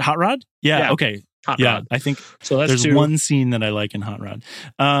it? Is it Hot Rod? Yeah. Okay. Hot Rod. I think so. That's there's one scene that I like in Hot Rod.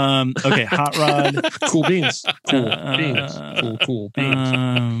 Okay, Hot Rod. Cool beans. Cool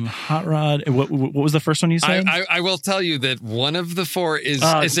beans. Hot Rod. What was the first one you said? I will tell you that one of the 4 is a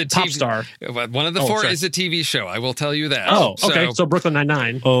TV, Pop Star. One of the 4 is a TV show. I will tell you that. Oh, okay. So Brooklyn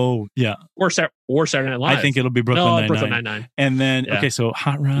Nine-Nine. Oh, yeah. Or Saturday Night Live. I think it'll be Brooklyn Nine-Nine. And then okay, so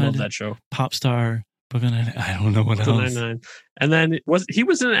Hot Rod. Love that show. Pop Star. Brooklyn Nine-Nine. I don't know what else. Nine-Nine. And then he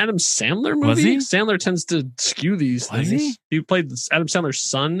was in an Adam Sandler movie? Was he? Sandler tends to skew these things. He played Adam Sandler's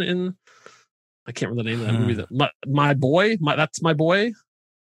son in, I can't remember the name of that movie. My Boy? That's My Boy?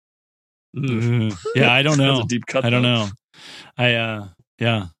 Yeah, I don't know. That's a deep cut. I don't know. I'm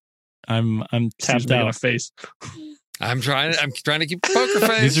tapped out. A face. I'm trying to keep poker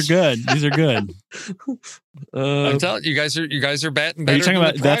face. These are good. I'm telling you guys are batting better. Are you talking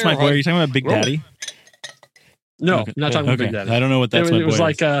about That's My Boy? Are you talking about Big Daddy? No, not talking about Big Daddy. I don't know what That's My Boy. It was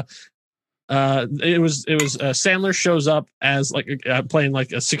like it was Sandler shows up as like playing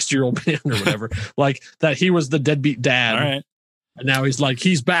like a 60-year-old man or whatever, like that he was the deadbeat dad. All right. And now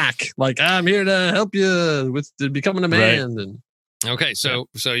he's back. Like, I'm here to help you with becoming a man. Right. And okay, so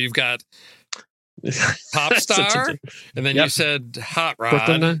you've got Pop Star, and then you said Hot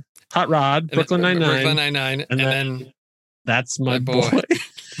Rod, Brooklyn Nine-Nine, and then That's My Boy.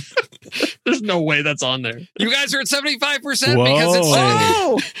 There's no way that's on there. You guys are at 75%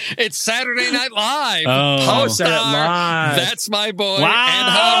 because it's Saturday Night Live. Oh, Saturday Night Live. That's My Boy and Wow.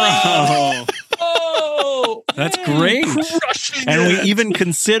 Hot Rod. Oh, that's great. And we even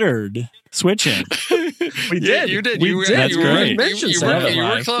considered switching. We did. You did. That's great. You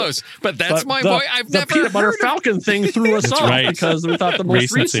were close. But That's My Boy. I've never the Peanut Butter heard Falcon thing threw us off because we thought the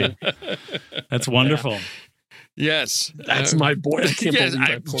most recent. That's wonderful. Yes. That's My Boy. I can't believe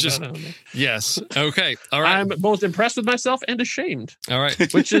I pulled that out. Yes. Okay. All right. I'm both impressed with myself and ashamed. All right.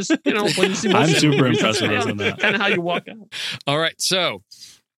 Which is, when you see I'm super impressed with us on that. And how you walk out. All right. So,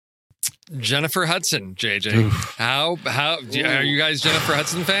 Jennifer Hudson, JJ. How are you guys Jennifer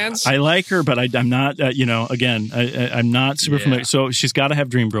Hudson fans? I like her, but I'm not. Again, I'm not super familiar. So she's got to have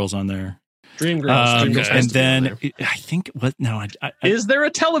Dreamgirls on there. Dreamgirls. And then I think what? No, is there a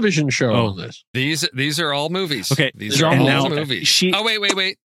television show on this? These are all movies. Okay, these are all movies. Oh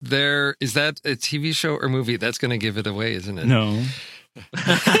wait. There is that a TV show or movie? That's going to give it away, isn't it? No.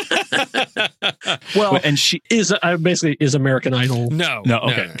 Well, and she is basically is American Idol. No.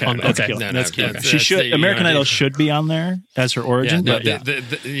 Okay. That's cute. She should. American Idol should be on there as her origin.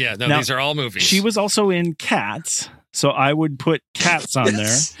 These are all movies. She was also in Cats, so I would put Cats on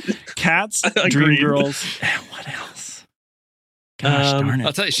there. Cats, Dreamgirls. What else? Gosh darn it.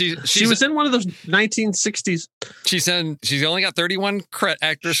 I'll tell you, she was in one of those 1960s. She's only got 31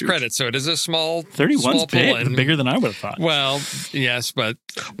 actress credits, so it is a small 31's big, bigger than I would have thought. Well, yes, but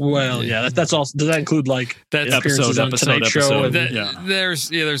that's also. Does that include like appearances on Tonight Show?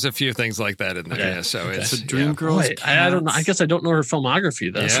 There's a few things like that in there. Okay. Yeah, so okay. it's Dreamgirls. I don't know. I guess I don't know her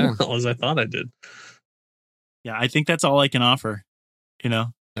filmography as well as I thought I did. Yeah, I think that's all I can offer.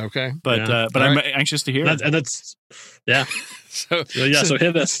 Okay, but I'm anxious to hear. That's So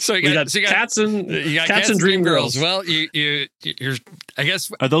hit us. So you got Cats and Dreamgirls. Well, you're. I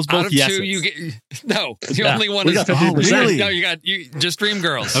guess are those both out of yeses? two? You get no. The only one is 50%. Really? No, you got just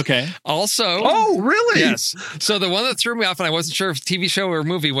Dreamgirls. Okay. Also, really? Yes. So the one that threw me off, and I wasn't sure if TV show or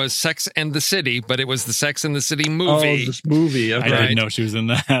movie, was Sex and the City, but it was the Sex and the City movie. Oh, this movie. Okay. I didn't know she was in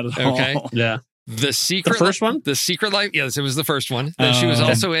that at all. Okay. Yeah. The first one? The Secret Life. Yes, it was the first one. Then she was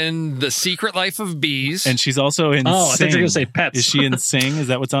also in The Secret Life of Bees. And she's also in I thought you were Sing. going to say Pets. Is she in Sing? Is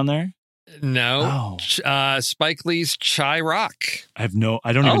that what's on there? No. Spike Lee's Chai Rock. I don't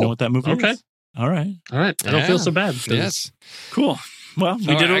even know what that movie is. All right. I don't feel so bad. Yes. Cool. Well, we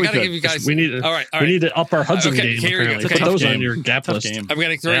did what we could. Give you guys, we need to up our Hudson game. Apparently. Put those on your gap list. Game. I'm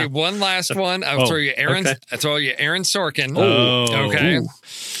going to throw you one last one. I'll throw you Aaron Sorkin. Oh. Okay.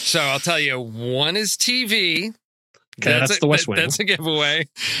 So I'll tell you, one is TV. Okay, that's the West Wing. That's a giveaway.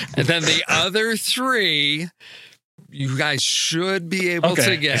 And then the other three, you guys should be able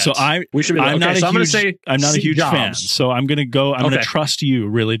to get. So I'm not a huge fan. So I'm going to go. I'm going to trust you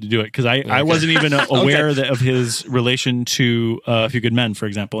really to do it because I wasn't even aware of his relation to A Few Good Men, for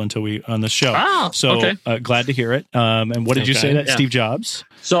example, until we on the show. Glad to hear it. And what did you say? That Steve Jobs.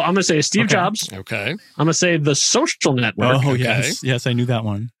 So I'm going to say Steve Jobs. Okay. I'm going to say The Social Network. Oh yes, I knew that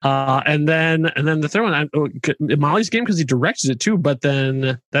one. And then the third one, Molly's Game, because he directed it too. But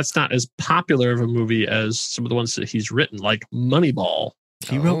then that's not as popular of a movie as some of the ones that he's written, like Moneyball.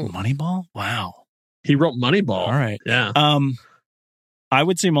 He wrote Moneyball. Wow. He wrote Moneyball. All right. Yeah. I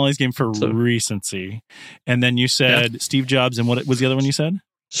would say Molly's Game for recency, and then you said Steve Jobs, and what was the other one you said?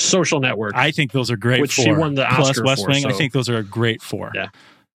 Social Network. I think those are great. Which she won the Oscar West Wing. I think those are a great four. Yeah.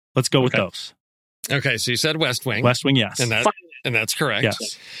 Let's go with those. Okay, so you said West Wing. West Wing, yes. And that's correct.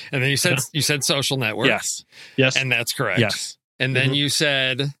 Yes. And then you said Social Network. Yes. And that's correct. Yes. And then you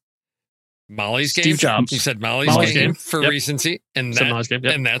said Molly's Game. Steve Jobs. You said Molly's Game for recency. And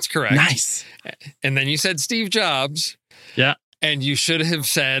that's correct. Nice. And then you said Steve Jobs. Yeah. And you should have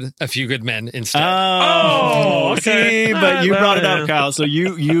said A Few Good Men instead. See, but you brought it up, Kyle. So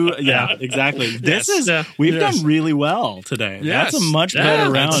exactly. We've done really well today. Yes. That's a much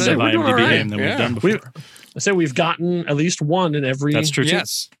better round of IMDb game than we've done before. I say we've gotten at least one in every. That's true.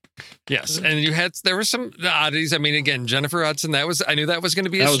 Yes, and there were some oddities. I mean, again, Jennifer Hudson. I knew that was going to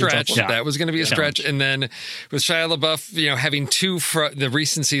be a stretch. That was going to be a stretch. And then with Shia LaBeouf, having two, the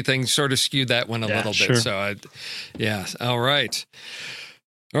recency thing sort of skewed that one a little bit. So, all right.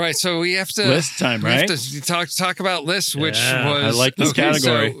 All right, so we have to list time, right? We have to talk about lists, which was I like this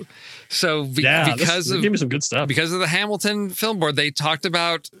category. So because give me some good stuff. Because of the Hamilton Film Board, they talked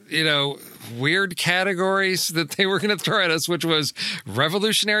about weird categories that they were going to throw at us, which was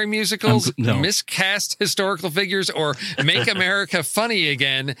revolutionary musicals, miscast historical figures, or Make America Funny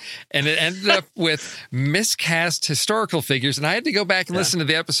Again. And it ended up with miscast historical figures. And I had to go back and listen to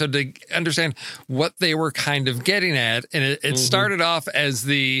the episode to understand what they were kind of getting at. And it started off as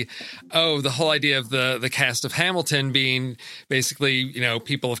the whole idea of the cast of Hamilton being basically,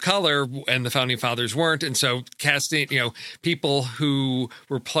 people of color, and the founding fathers weren't. And so casting, people who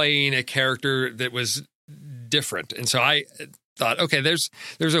were playing a character that was different. And so I thought, okay, there's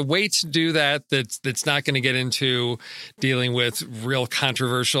a way to do that's not going to get into dealing with real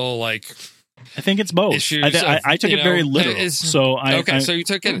controversial, I think it's both. Issues I took it very literal. So you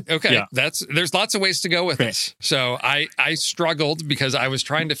took it. Okay. Yeah. There's lots of ways to go with this. So I struggled because I was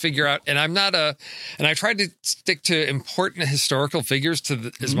trying to figure out, and I tried to stick to important historical figures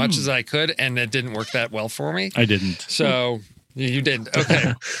as much as I could, and it didn't work that well for me. I didn't. So you did.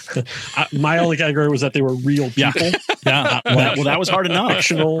 Okay. My only category was that they were real people. Yeah. That was hard enough.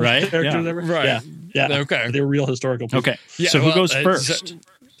 Fictional right? characters. Right. Yeah. Okay. They were real historical people. Okay. Yeah, so who goes first?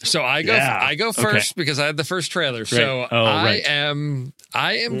 So I go first because I had the first trailer. Great. So I am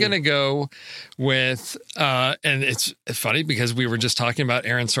going to go with and it's funny because we were just talking about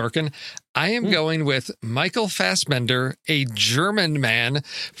Aaron Sorkin. I am going with Michael Fassbender, a German man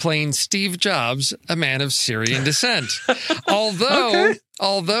playing Steve Jobs, a man of Syrian descent.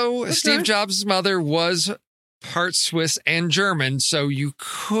 Although Steve Jobs' mother was part Swiss and German, so you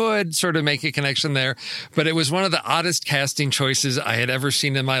could sort of make a connection there. But it was one of the oddest casting choices I had ever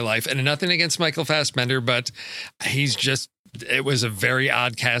seen in my life. And nothing against Michael Fassbender, but he's just it was a very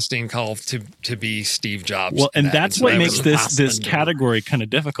odd casting call to be Steve Jobs. Well, and that's what makes this category kind of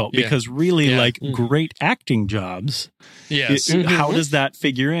difficult, because really, like, great acting jobs. Yes. How does that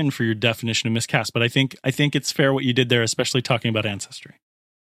figure in for your definition of miscast? But I think it's fair what you did there, especially talking about ancestry.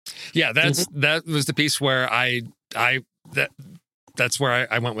 Yeah, that was the piece where that's where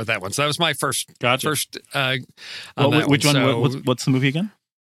I went with that one. So that was my first. Gotcha. Which one? What's the movie again?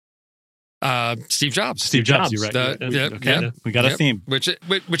 Steve Jobs. Steve Jobs. You're right. Okay. We got a theme, which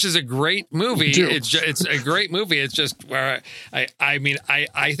is a great movie. It's a great movie. It's just where I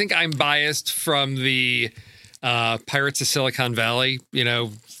think I'm biased from the Pirates of Silicon Valley,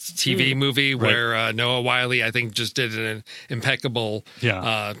 TV movie where Noah Wyle, I think, just did an impeccable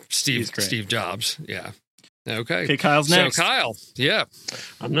Steve Jobs. Yeah. Okay, Kyle's next. So Kyle,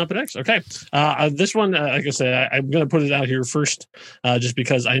 I'm up next. Okay, this one, like I said, I'm going to put it out here first, just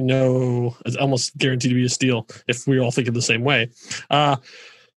because I know it's almost guaranteed to be a steal if we all think of the same way.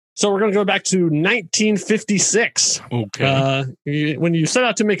 So we're going to go back to 1956. Okay, when you set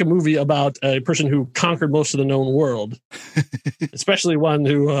out to make a movie about a person who conquered most of the known world, especially one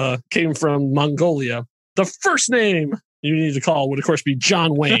who came from Mongolia, the first name you need to call would, of course, be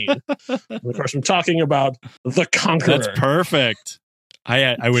John Wayne. And of course, I'm talking about the Conqueror. That's perfect.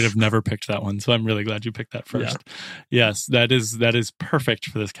 I would have never picked that one, so I'm really glad you picked that first. Yeah. Yes, that is perfect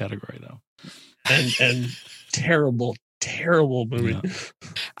for this category, though. And terrible movie. Yeah.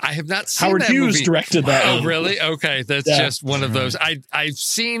 I have not seen Howard that Hughes movie. Directed that. Oh, really? Okay, that's just one of those. I've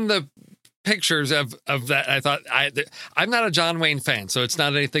seen the pictures of that. I thought I'm not a John Wayne fan, so it's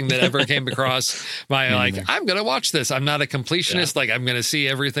not anything that ever came across my I'm going to watch this. I'm not a completionist. Like, I'm going to see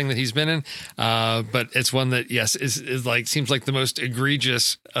everything that he's been in. But it's one that is like, seems like the most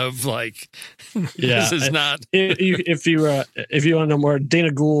egregious of like. This is not. If you want to know more, Dana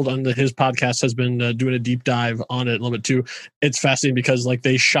Gould on his podcast has been doing a deep dive on it a little bit too. It's fascinating because like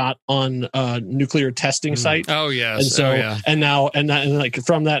they shot on a nuclear testing site. Oh yes, and so and like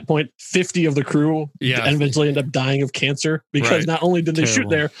from that point, 50 of the crew eventually end up dying of cancer because not only did they shoot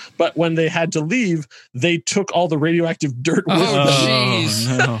there, but when they had to leave, they took all the radioactive dirt with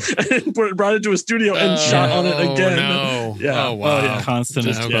them and brought it to a studio and shot on it again. No. Yeah. Oh wow. Yeah. Constant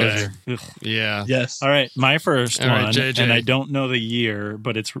exposure. Yeah. Yes. All right. My first one, JJ. and I don't know the year,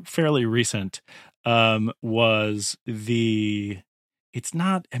 but it's fairly recent, was it's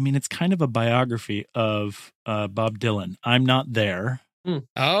not, I mean, it's kind of a biography of Bob Dylan. I'm Not There.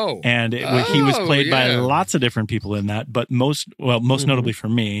 Oh, and he was played by lots of different people in that, but most notably for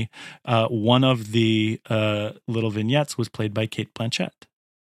me, one of the little vignettes was played by Cate Blanchett,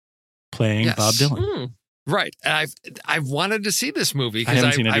 playing Bob Dylan. Right. I've wanted to see this movie because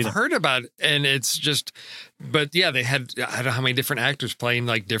I've heard about it, and it's just, but they had, I don't know how many different actors playing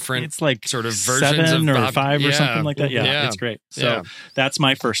like different. It's like sort of versions 7 of or Bob, 5 or something like that. Yeah, it's great. So that's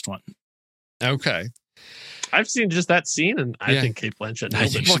my first one. Okay. I've seen just that scene, and I think Cate Blanchett. Well,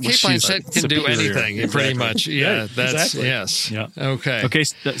 Cate Blanchett can do anything, pretty much. Yeah, that's yes. Yeah. Okay. Okay,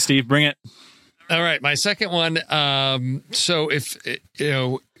 Steve, bring it. All right, my second one. So if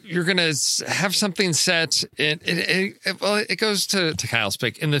you're going to have something set, it goes to Kyle's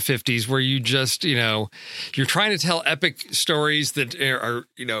pick in the 50s, where you just you're trying to tell epic stories that are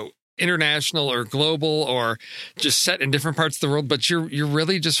international or global or just set in different parts of the world, but you're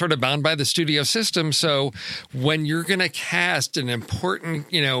really just sort of bound by the studio system. So when you're going to cast an important,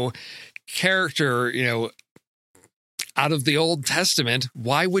 character, out of the Old Testament,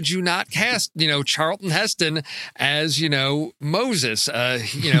 why would you not cast, Charlton Heston as, Moses, a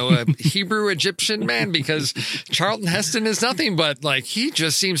Hebrew Egyptian man? Because Charlton Heston is nothing but like, he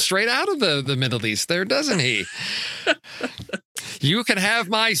just seems straight out of the Middle East there, doesn't he? You can have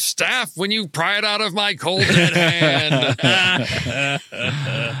my staff when you pry it out of my cold dead hand.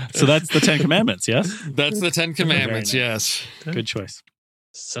 So that's the 10 Commandments, yes? That's the 10 Commandments, yes. Good choice.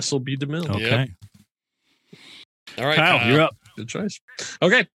 Cecil B. DeMille. Okay. Yep. All right, Kyle, you're up. Good choice.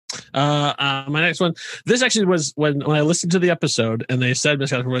 Okay. My next one. This actually was when I listened to the episode and they said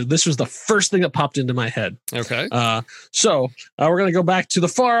this was the first thing that popped into my head. Okay. So we're going to go back to the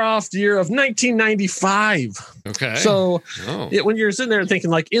far off year of 1995. Okay. So when you're sitting there thinking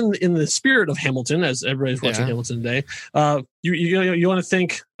like in the spirit of Hamilton, as everybody's watching Hamilton today, you want to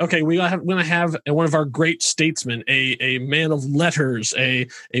think, okay, we're going to have one of our great statesmen, a man of letters, a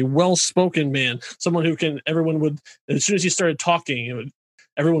well-spoken man, someone who everyone would, as soon as he started talking,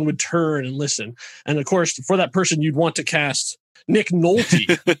 everyone would turn and listen. And of course, for that person, you'd want to cast Nick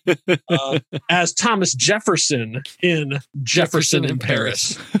Nolte as Thomas Jefferson in Jefferson in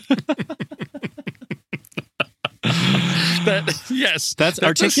Paris. Yes. That's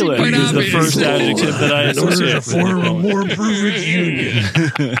articulate is the first adjective that I associate with. Form a more perfect union.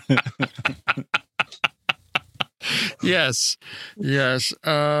 Yes.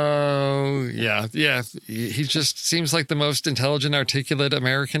 Oh, yeah. He just seems like the most intelligent, articulate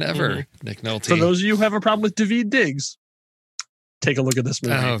American ever, Nick Nolte. For those of you who have a problem with Daveed Diggs, take a look at this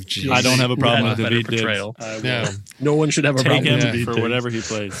movie. Oh, geez. I don't have a problem with Daveed Diggs. No one should have a problem with Daveed Diggs. For whatever he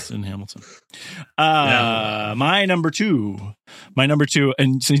plays in Hamilton. My number two,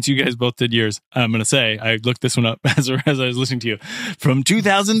 and since you guys both did yours, I'm going to say, I looked this one up as I was listening to you, from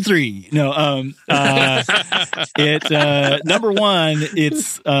 2003. No, number one,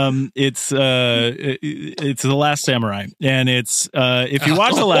 it's The Last Samurai. And it's, if you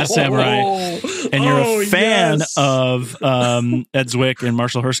watch The Last Samurai and you're a fan of Ed Zwick and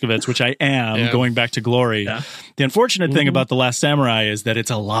Marshall Herskovitz, which I am, going back to Glory, the unfortunate thing about The Last Samurai is that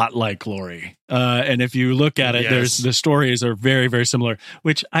it's a lot like Glory. And if you look at it, the stories are very, very similar,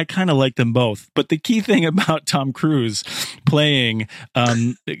 which I kind of like them both. But the key thing about Tom Cruise playing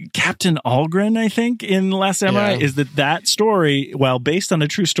Captain Algren, I think, in The Last Samurai is that story, while based on a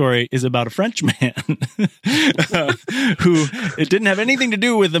true story, is about a Frenchman who it didn't have anything to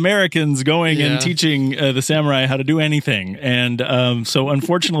do with Americans going and teaching the samurai how to do anything. And so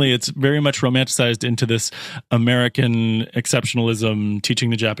unfortunately, it's very much romanticized into this American exceptionalism, teaching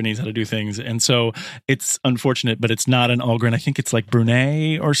the Japanese how to do things. And so it's unfortunate, but it's not an Algren. I think it's like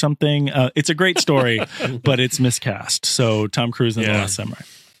Brunei or something. It's a great story, but it's miscast. So Tom Cruise in The Last Samurai.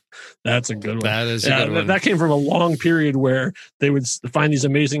 That's a good one. That is a good one. That came from a long period where they would find these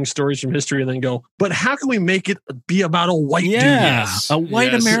amazing stories from history and then go, but how can we make it be about a white dude? A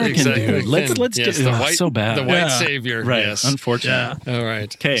white American dude. Let's do it. So bad. The white savior. Right. Yes. Unfortunate. Yeah. All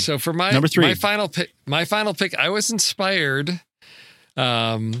right. Okay. So for number three, my final pick, I was inspired.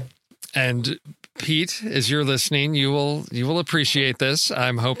 And Pete, as you're listening, you will appreciate this,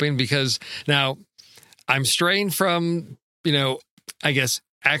 I'm hoping, because now I'm straying from, I guess,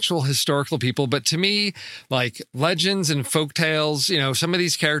 actual historical people, but to me, like legends and folk tales, some of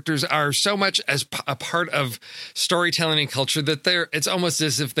these characters are so much as a part of storytelling and culture that it's almost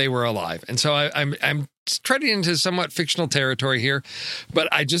as if they were alive. And so I'm treading into somewhat fictional territory here, but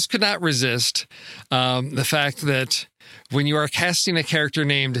I just could not resist the fact that when you are casting a character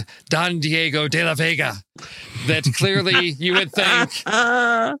named Don Diego de la Vega, that clearly you would think,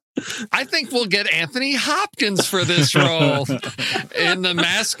 I think we'll get Anthony Hopkins for this role in The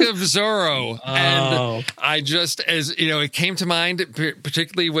Mask of Zorro. And I just, as it came to mind,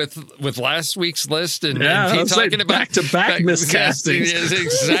 particularly with last week's list and Pete talking about back-to-back miscastings.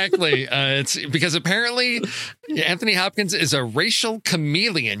 Exactly. It's because apparently Anthony Hopkins is a racial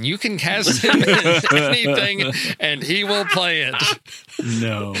chameleon. You can cast him in anything and he will play it.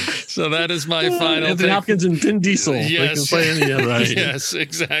 No. So that is my final Anthony Hopkins and Vin Diesel. Yes. They can play any of right. Yes,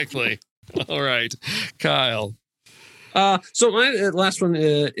 exactly. All right. Kyle. So my last one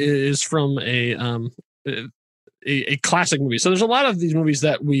is from a classic movie. So there's a lot of these movies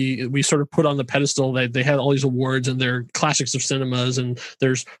that we sort of put on the pedestal. They had all these awards and they're classics of cinemas, and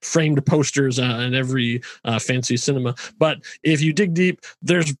there's framed posters in every fancy cinema. But if you dig deep,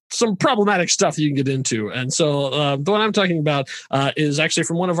 there's some problematic stuff you can get into. And so the one I'm talking about is actually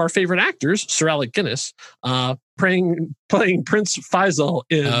from one of our favorite actors, Sir Alec Guinness, playing Prince Faisal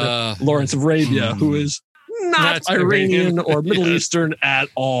in Lawrence of Arabia, who is not Iranian or Middle Eastern at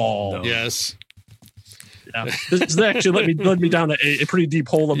all. No. Yes. Yeah. This actually led me down a pretty deep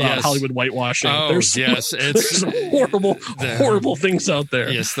hole about Hollywood whitewashing. There's some horrible things out there.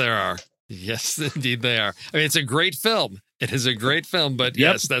 Yes, there are. Yes, indeed they are. I mean, it's a great film. It is a great film, but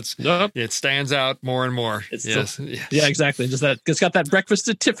it stands out more and more. Yes. Yeah, exactly. Just that it's got that Breakfast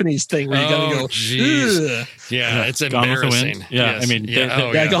at Tiffany's thing where you gotta go. Geez. Yeah, it's embarrassing. Yeah, yes. I mean,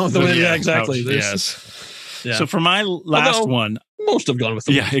 Gone with the Wind. Yeah, exactly. Yes. Yeah. So for my last one, most have Gone with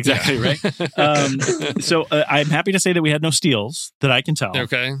the Wind. Yeah, exactly. Right. So I'm happy to say that we had no steals that I can tell.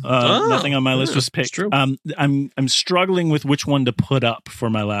 Okay. Nothing on my list was picked. True. I'm struggling with which one to put up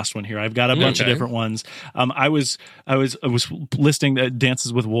for my last one here. I've got a bunch of different ones. I was listing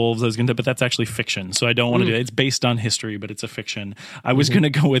Dances with Wolves. But that's actually fiction, so I don't want to do it. It's based on history, but it's a fiction. I was going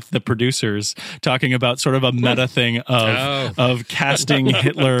to go with The Producers, talking about sort of a meta thing of casting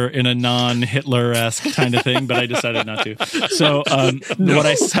Hitler in a non-Hitler-esque kind of thing, but I decided not to. So What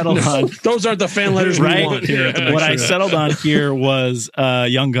I settled on, those aren't the fan letters we want here. At the what I settled on here was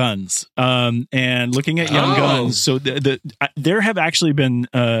Young Guns, and looking at Young Guns. So there have actually been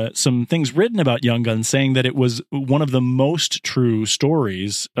some things written about Young Guns saying that it was one of the most true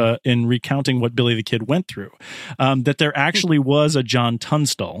stories in recounting what Billy the Kid went through. That there actually was a John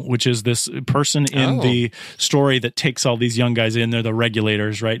Tunstall, which is this person in the story that takes all these young guys in. They're the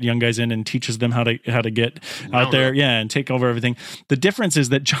regulators, right? Young guys in and teaches them how to get out there, and take over everything. The difference is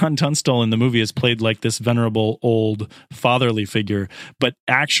that John Tunstall in the movie is played like this venerable old fatherly figure, but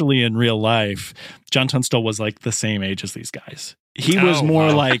actually in real life, John Tunstall was like the same age as these guys. He was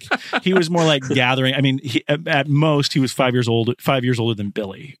more like gathering. I mean, at most he was 5 years older than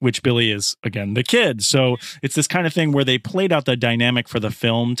Billy, which Billy is again the kid. So it's this kind of thing where they played out the dynamic for the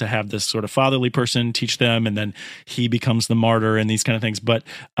film to have this sort of fatherly person teach them, and then he becomes the martyr and these kind of things. But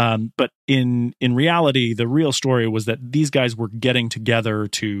in reality, the real story was that these guys were getting together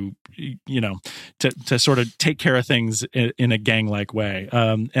to sort of take care of things in a gang like way.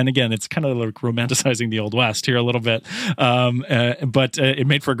 And again, it's kind of like romanticizing the Old West here a little bit. But it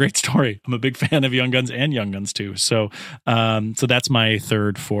made for a great story. I'm a big fan of Young Guns and Young Guns 2. So that's my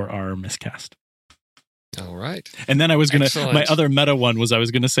third for our miscast. All right. And then I was going to, my other meta one was I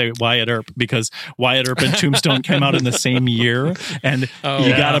was going to say Wyatt Earp, because Wyatt Earp and Tombstone came out in the same year, and you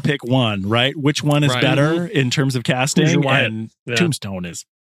got to pick one, right? Which one is better in terms of casting? And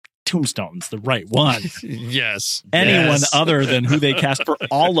Tombstone's the right one. Yes. Anyone other than who they cast for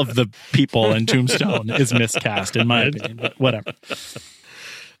all of the people in Tombstone is miscast, in my opinion, but whatever.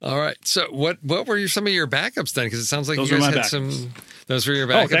 All right. So what were some of your backups then? Because it sounds like you guys had some. Those were your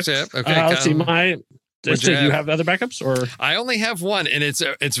backups. Okay. Yeah. Okay. Let's see. Do you have other backups, or I only have one, and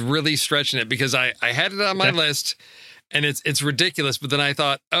it's really stretching it because I had it on my list. And it's ridiculous. But then I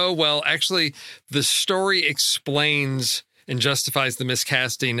thought, oh, well, actually, the story explains and justifies the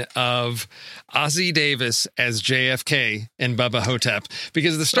miscasting of Ossie Davis as JFK in Bubba Hotep.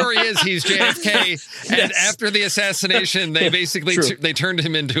 Because the story is he's JFK, and after the assassination, they basically they turned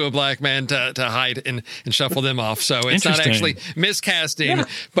him into a black man to hide and shuffled him off. So it's not actually miscasting,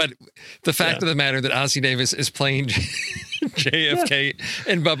 but the fact of the matter that Ossie Davis is playing JFK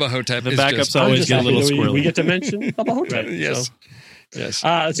and Bubba Hotep. The backups always get a little squirrely. We get to mention Bubba Hotep. Yes. So. Yes.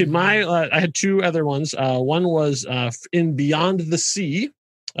 Let's see. I had two other ones. One was in Beyond the Sea.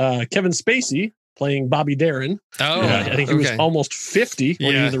 Kevin Spacey playing Bobby Darin. Oh, I think he was almost 50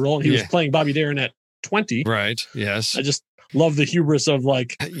 when he did the role. And he was playing Bobby Darin at 20. Right. Yes. I just love the hubris of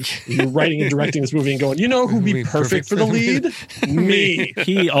like you're writing and directing this movie and going, you know who'd be perfect for the lead? Me.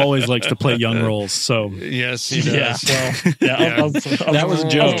 He always likes to play young roles. So yes, he does. That was a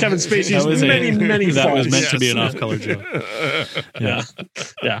joke. Kevin Spacey's many that was meant to be an off-color joke.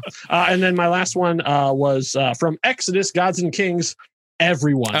 And then my last one was from Exodus, Gods and Kings.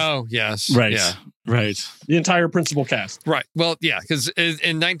 Everyone. Oh, yes. Right. Yeah. Right. The entire principal cast. Right. Well, yeah, because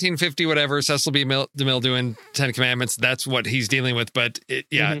in 1950, whatever, Cecil B. DeMille doing 10 Commandments, that's what he's dealing with. But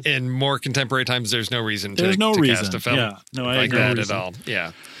in more contemporary times, there's no reason to cast a film like that at all.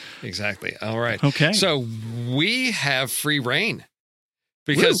 Yeah, exactly. All right. Okay. So we have free reign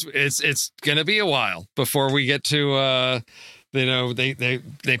because it's going to be a while before we get to,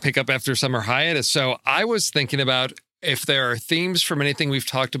 they pick up after summer hiatus. So I was thinking about if there are themes from anything we've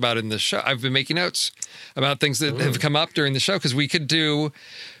talked about in the show. I've been making notes about things that have come up during the show, because we could do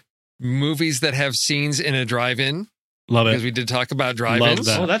movies that have scenes in a drive-in. Love it. Because we did talk about drive-ins.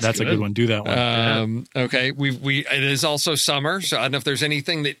 Love that. That's a good one. Do that one. Okay. It is also summer, so I don't know if there's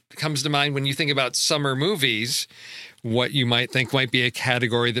anything that comes to mind when you think about summer movies, what you might think might be a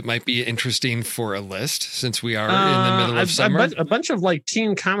category that might be interesting for a list, since we are in the middle of summer. A bunch of like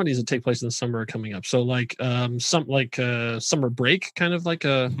teen comedies that take place in the summer are coming up. So like Summer Break, kind of like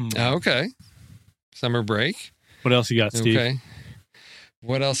a okay. Summer Break. What else you got, Steve? Okay.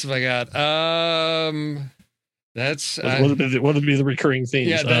 What else have I got? That's what would be the recurring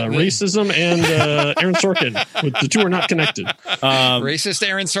themes? Racism and Aaron Sorkin. The two are not connected. Racist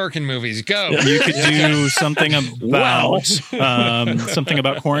Aaron Sorkin movies. Go. You could do something about something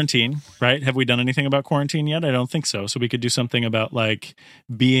about quarantine, right? Have we done anything about quarantine yet? I don't think so. So we could do something about like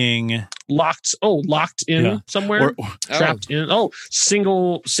being locked in somewhere, trapped in. Oh,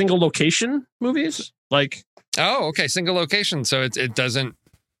 single location movies, like. Oh, okay, single location. So it doesn't.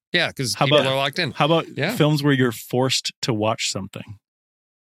 Yeah, because people are locked in. How about films where you're forced to watch something?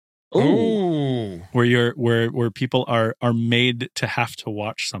 Ooh. Where people are made to have to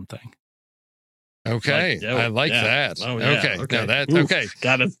watch something. Okay, I like that. Oh, yeah. Okay, no, that Ooh, okay.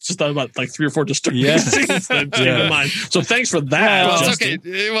 Got it. Just thought about like 3 or 4 disturbing Yeah. scenes that came to mind. So thanks for that. Well, it's Justin.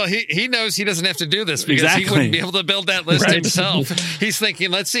 okay. Well, he knows he doesn't have to do this because Exactly. he wouldn't be able to build that list Right. himself. He's thinking,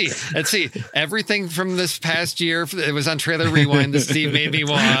 let's see. Everything from this past year, it was on Trailer Rewind that Steve made me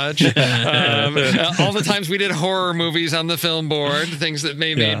watch. All the times we did horror movies on the film board, things that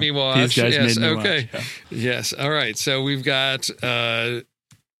made me watch. These guys Yes, made me okay. watch. Yeah. Yes, all right. So we've got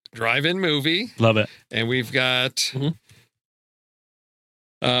drive-in movie, Love it. and we've got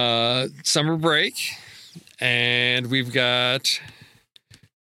summer break, and we've got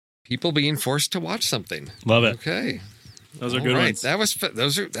people being forced to watch something. Love it. Okay, Those are all good right.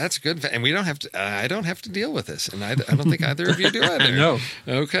 ones. That's good, and we don't have to. I don't have to deal with this, and I don't think either of you do either. No.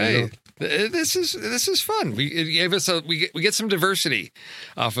 Okay. This is fun. We get some diversity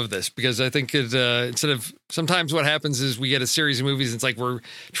off of this because I think instead of sometimes what happens is we get a series of movies and it's like we're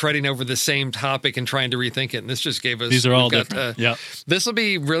treading over the same topic and trying to rethink it. And this just gave us These are all different. This will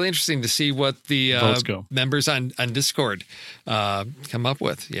be really interesting to see what the members on Discord come up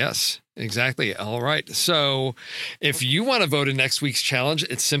with. Yes. Exactly. All right. So if you want to vote in next week's challenge,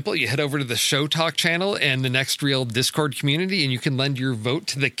 it's simple. You head over to the Show Talk channel and the Next Reel Discord community, and you can lend your vote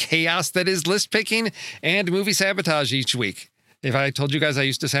to the chaos that is list picking and movie sabotage each week. If I told you guys I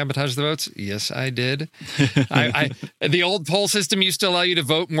used to sabotage the votes, yes, I did. The old poll system used to allow you to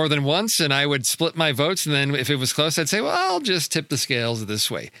vote more than once, and I would split my votes. And then if it was close, I'd say, well, I'll just tip the scales this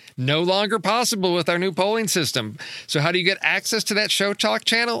way. No longer possible with our new polling system. So how do you get access to that Show Talk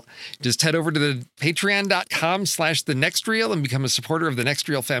channel? Just head over to the patreon.com/thenextreel and become a supporter of the Next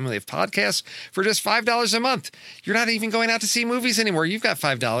Reel family of podcasts for just $5 a month. You're not even going out to see movies anymore. You've got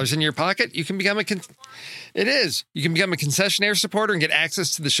 $5 in your pocket. You can become You can become a concessionaire supporter and get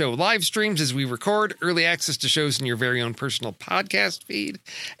access to the show live streams as we record, early access to shows in your very own personal podcast feed,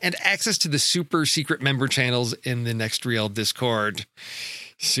 and access to the super secret member channels in the Next Reel Discord.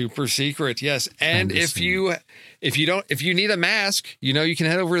 Super secret, yes. And if you need a mask, you can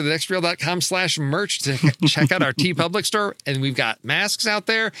head over to thenextreel.com/merch to check out our TeePublic store, and we've got masks out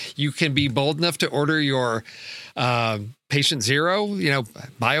there. You can be bold enough to order your Patient Zero,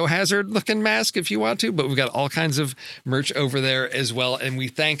 biohazard looking mask if you want to, but we've got all kinds of merch over there as well. And we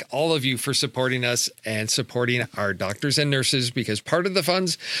thank all of you for supporting us and supporting our doctors and nurses, because part of the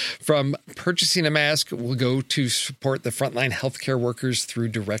funds from purchasing a mask will go to support the frontline healthcare workers through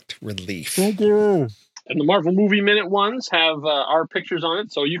direct relief. Thank you. And the Marvel Movie Minute ones have our pictures on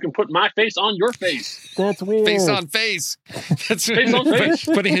it, so you can put my face on your face. That's weird. Face on face. That's face on face.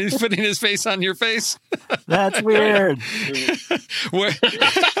 Putting his face on your face. That's weird.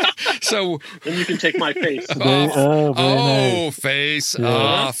 So then you can take my face off. Nice. Face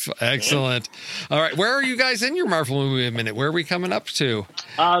off. Excellent. All right, where are you guys in your Marvel Movie Minute? Where are we coming up to?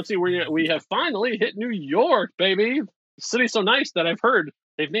 Let's see. We have finally hit New York, baby. The city's so nice that I've heard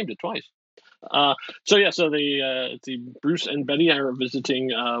they've named it twice. The Bruce and Betty are visiting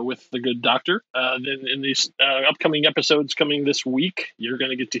with the good doctor. Then in these upcoming episodes coming this week, you're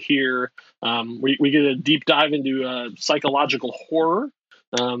going to get to hear we get a deep dive into psychological horror.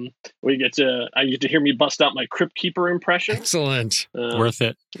 I get to hear me bust out my Crypt Keeper impression. Excellent. Worth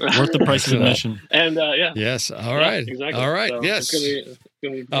it. Worth the price of admission. And yes. All right. Yeah, exactly. All right. So yes.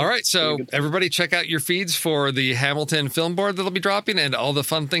 All right, so everybody check out your feeds for the Hamilton Film Board that'll be dropping and all the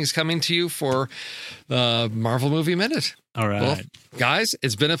fun things coming to you for the Marvel Movie Minute. All right. Well, guys,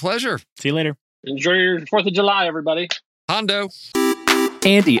 it's been a pleasure. See you later. Enjoy your 4th of July, everybody. Hondo.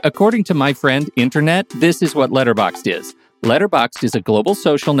 Andy, according to my friend Internet, this is what Letterboxd is. Letterboxd is a global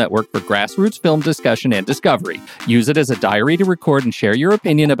social network for grassroots film discussion and discovery. Use it as a diary to record and share your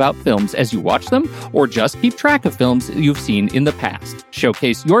opinion about films as you watch them, or just keep track of films you've seen in the past.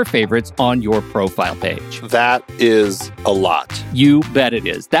 Showcase your favorites on your profile page. That is a lot. You bet it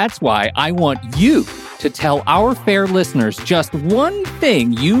is. That's why I want you to tell our fair listeners just one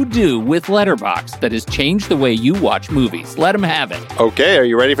thing you do with Letterboxd that has changed the way you watch movies. Let them have it. Okay, are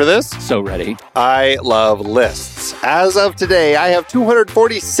you ready for this? So ready. I love lists. As of today, I have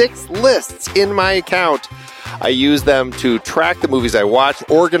 246 lists in my account. I use them to track the movies I watch,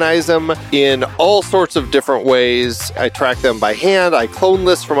 organize them in all sorts of different ways. I track them by hand. I clone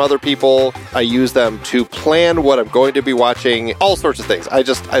lists from other people. I use them to plan what I'm going to be watching, all sorts of things. I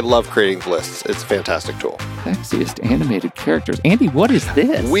love creating lists. It's a fantastic tool. Sexiest animated characters. Andy, what is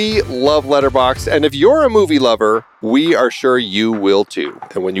this? We love Letterboxd, and if you're a movie lover, we are sure you will too.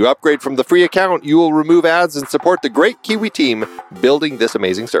 And when you upgrade from the free account, you will remove ads and support the great Kiwi team building this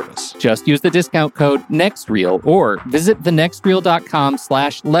amazing service. Just use the discount code NEXTREEL or visit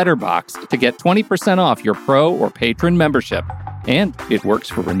thenextreel.com/letterboxd to get 20% off your pro or patron membership. And it works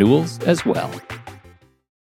for renewals as well.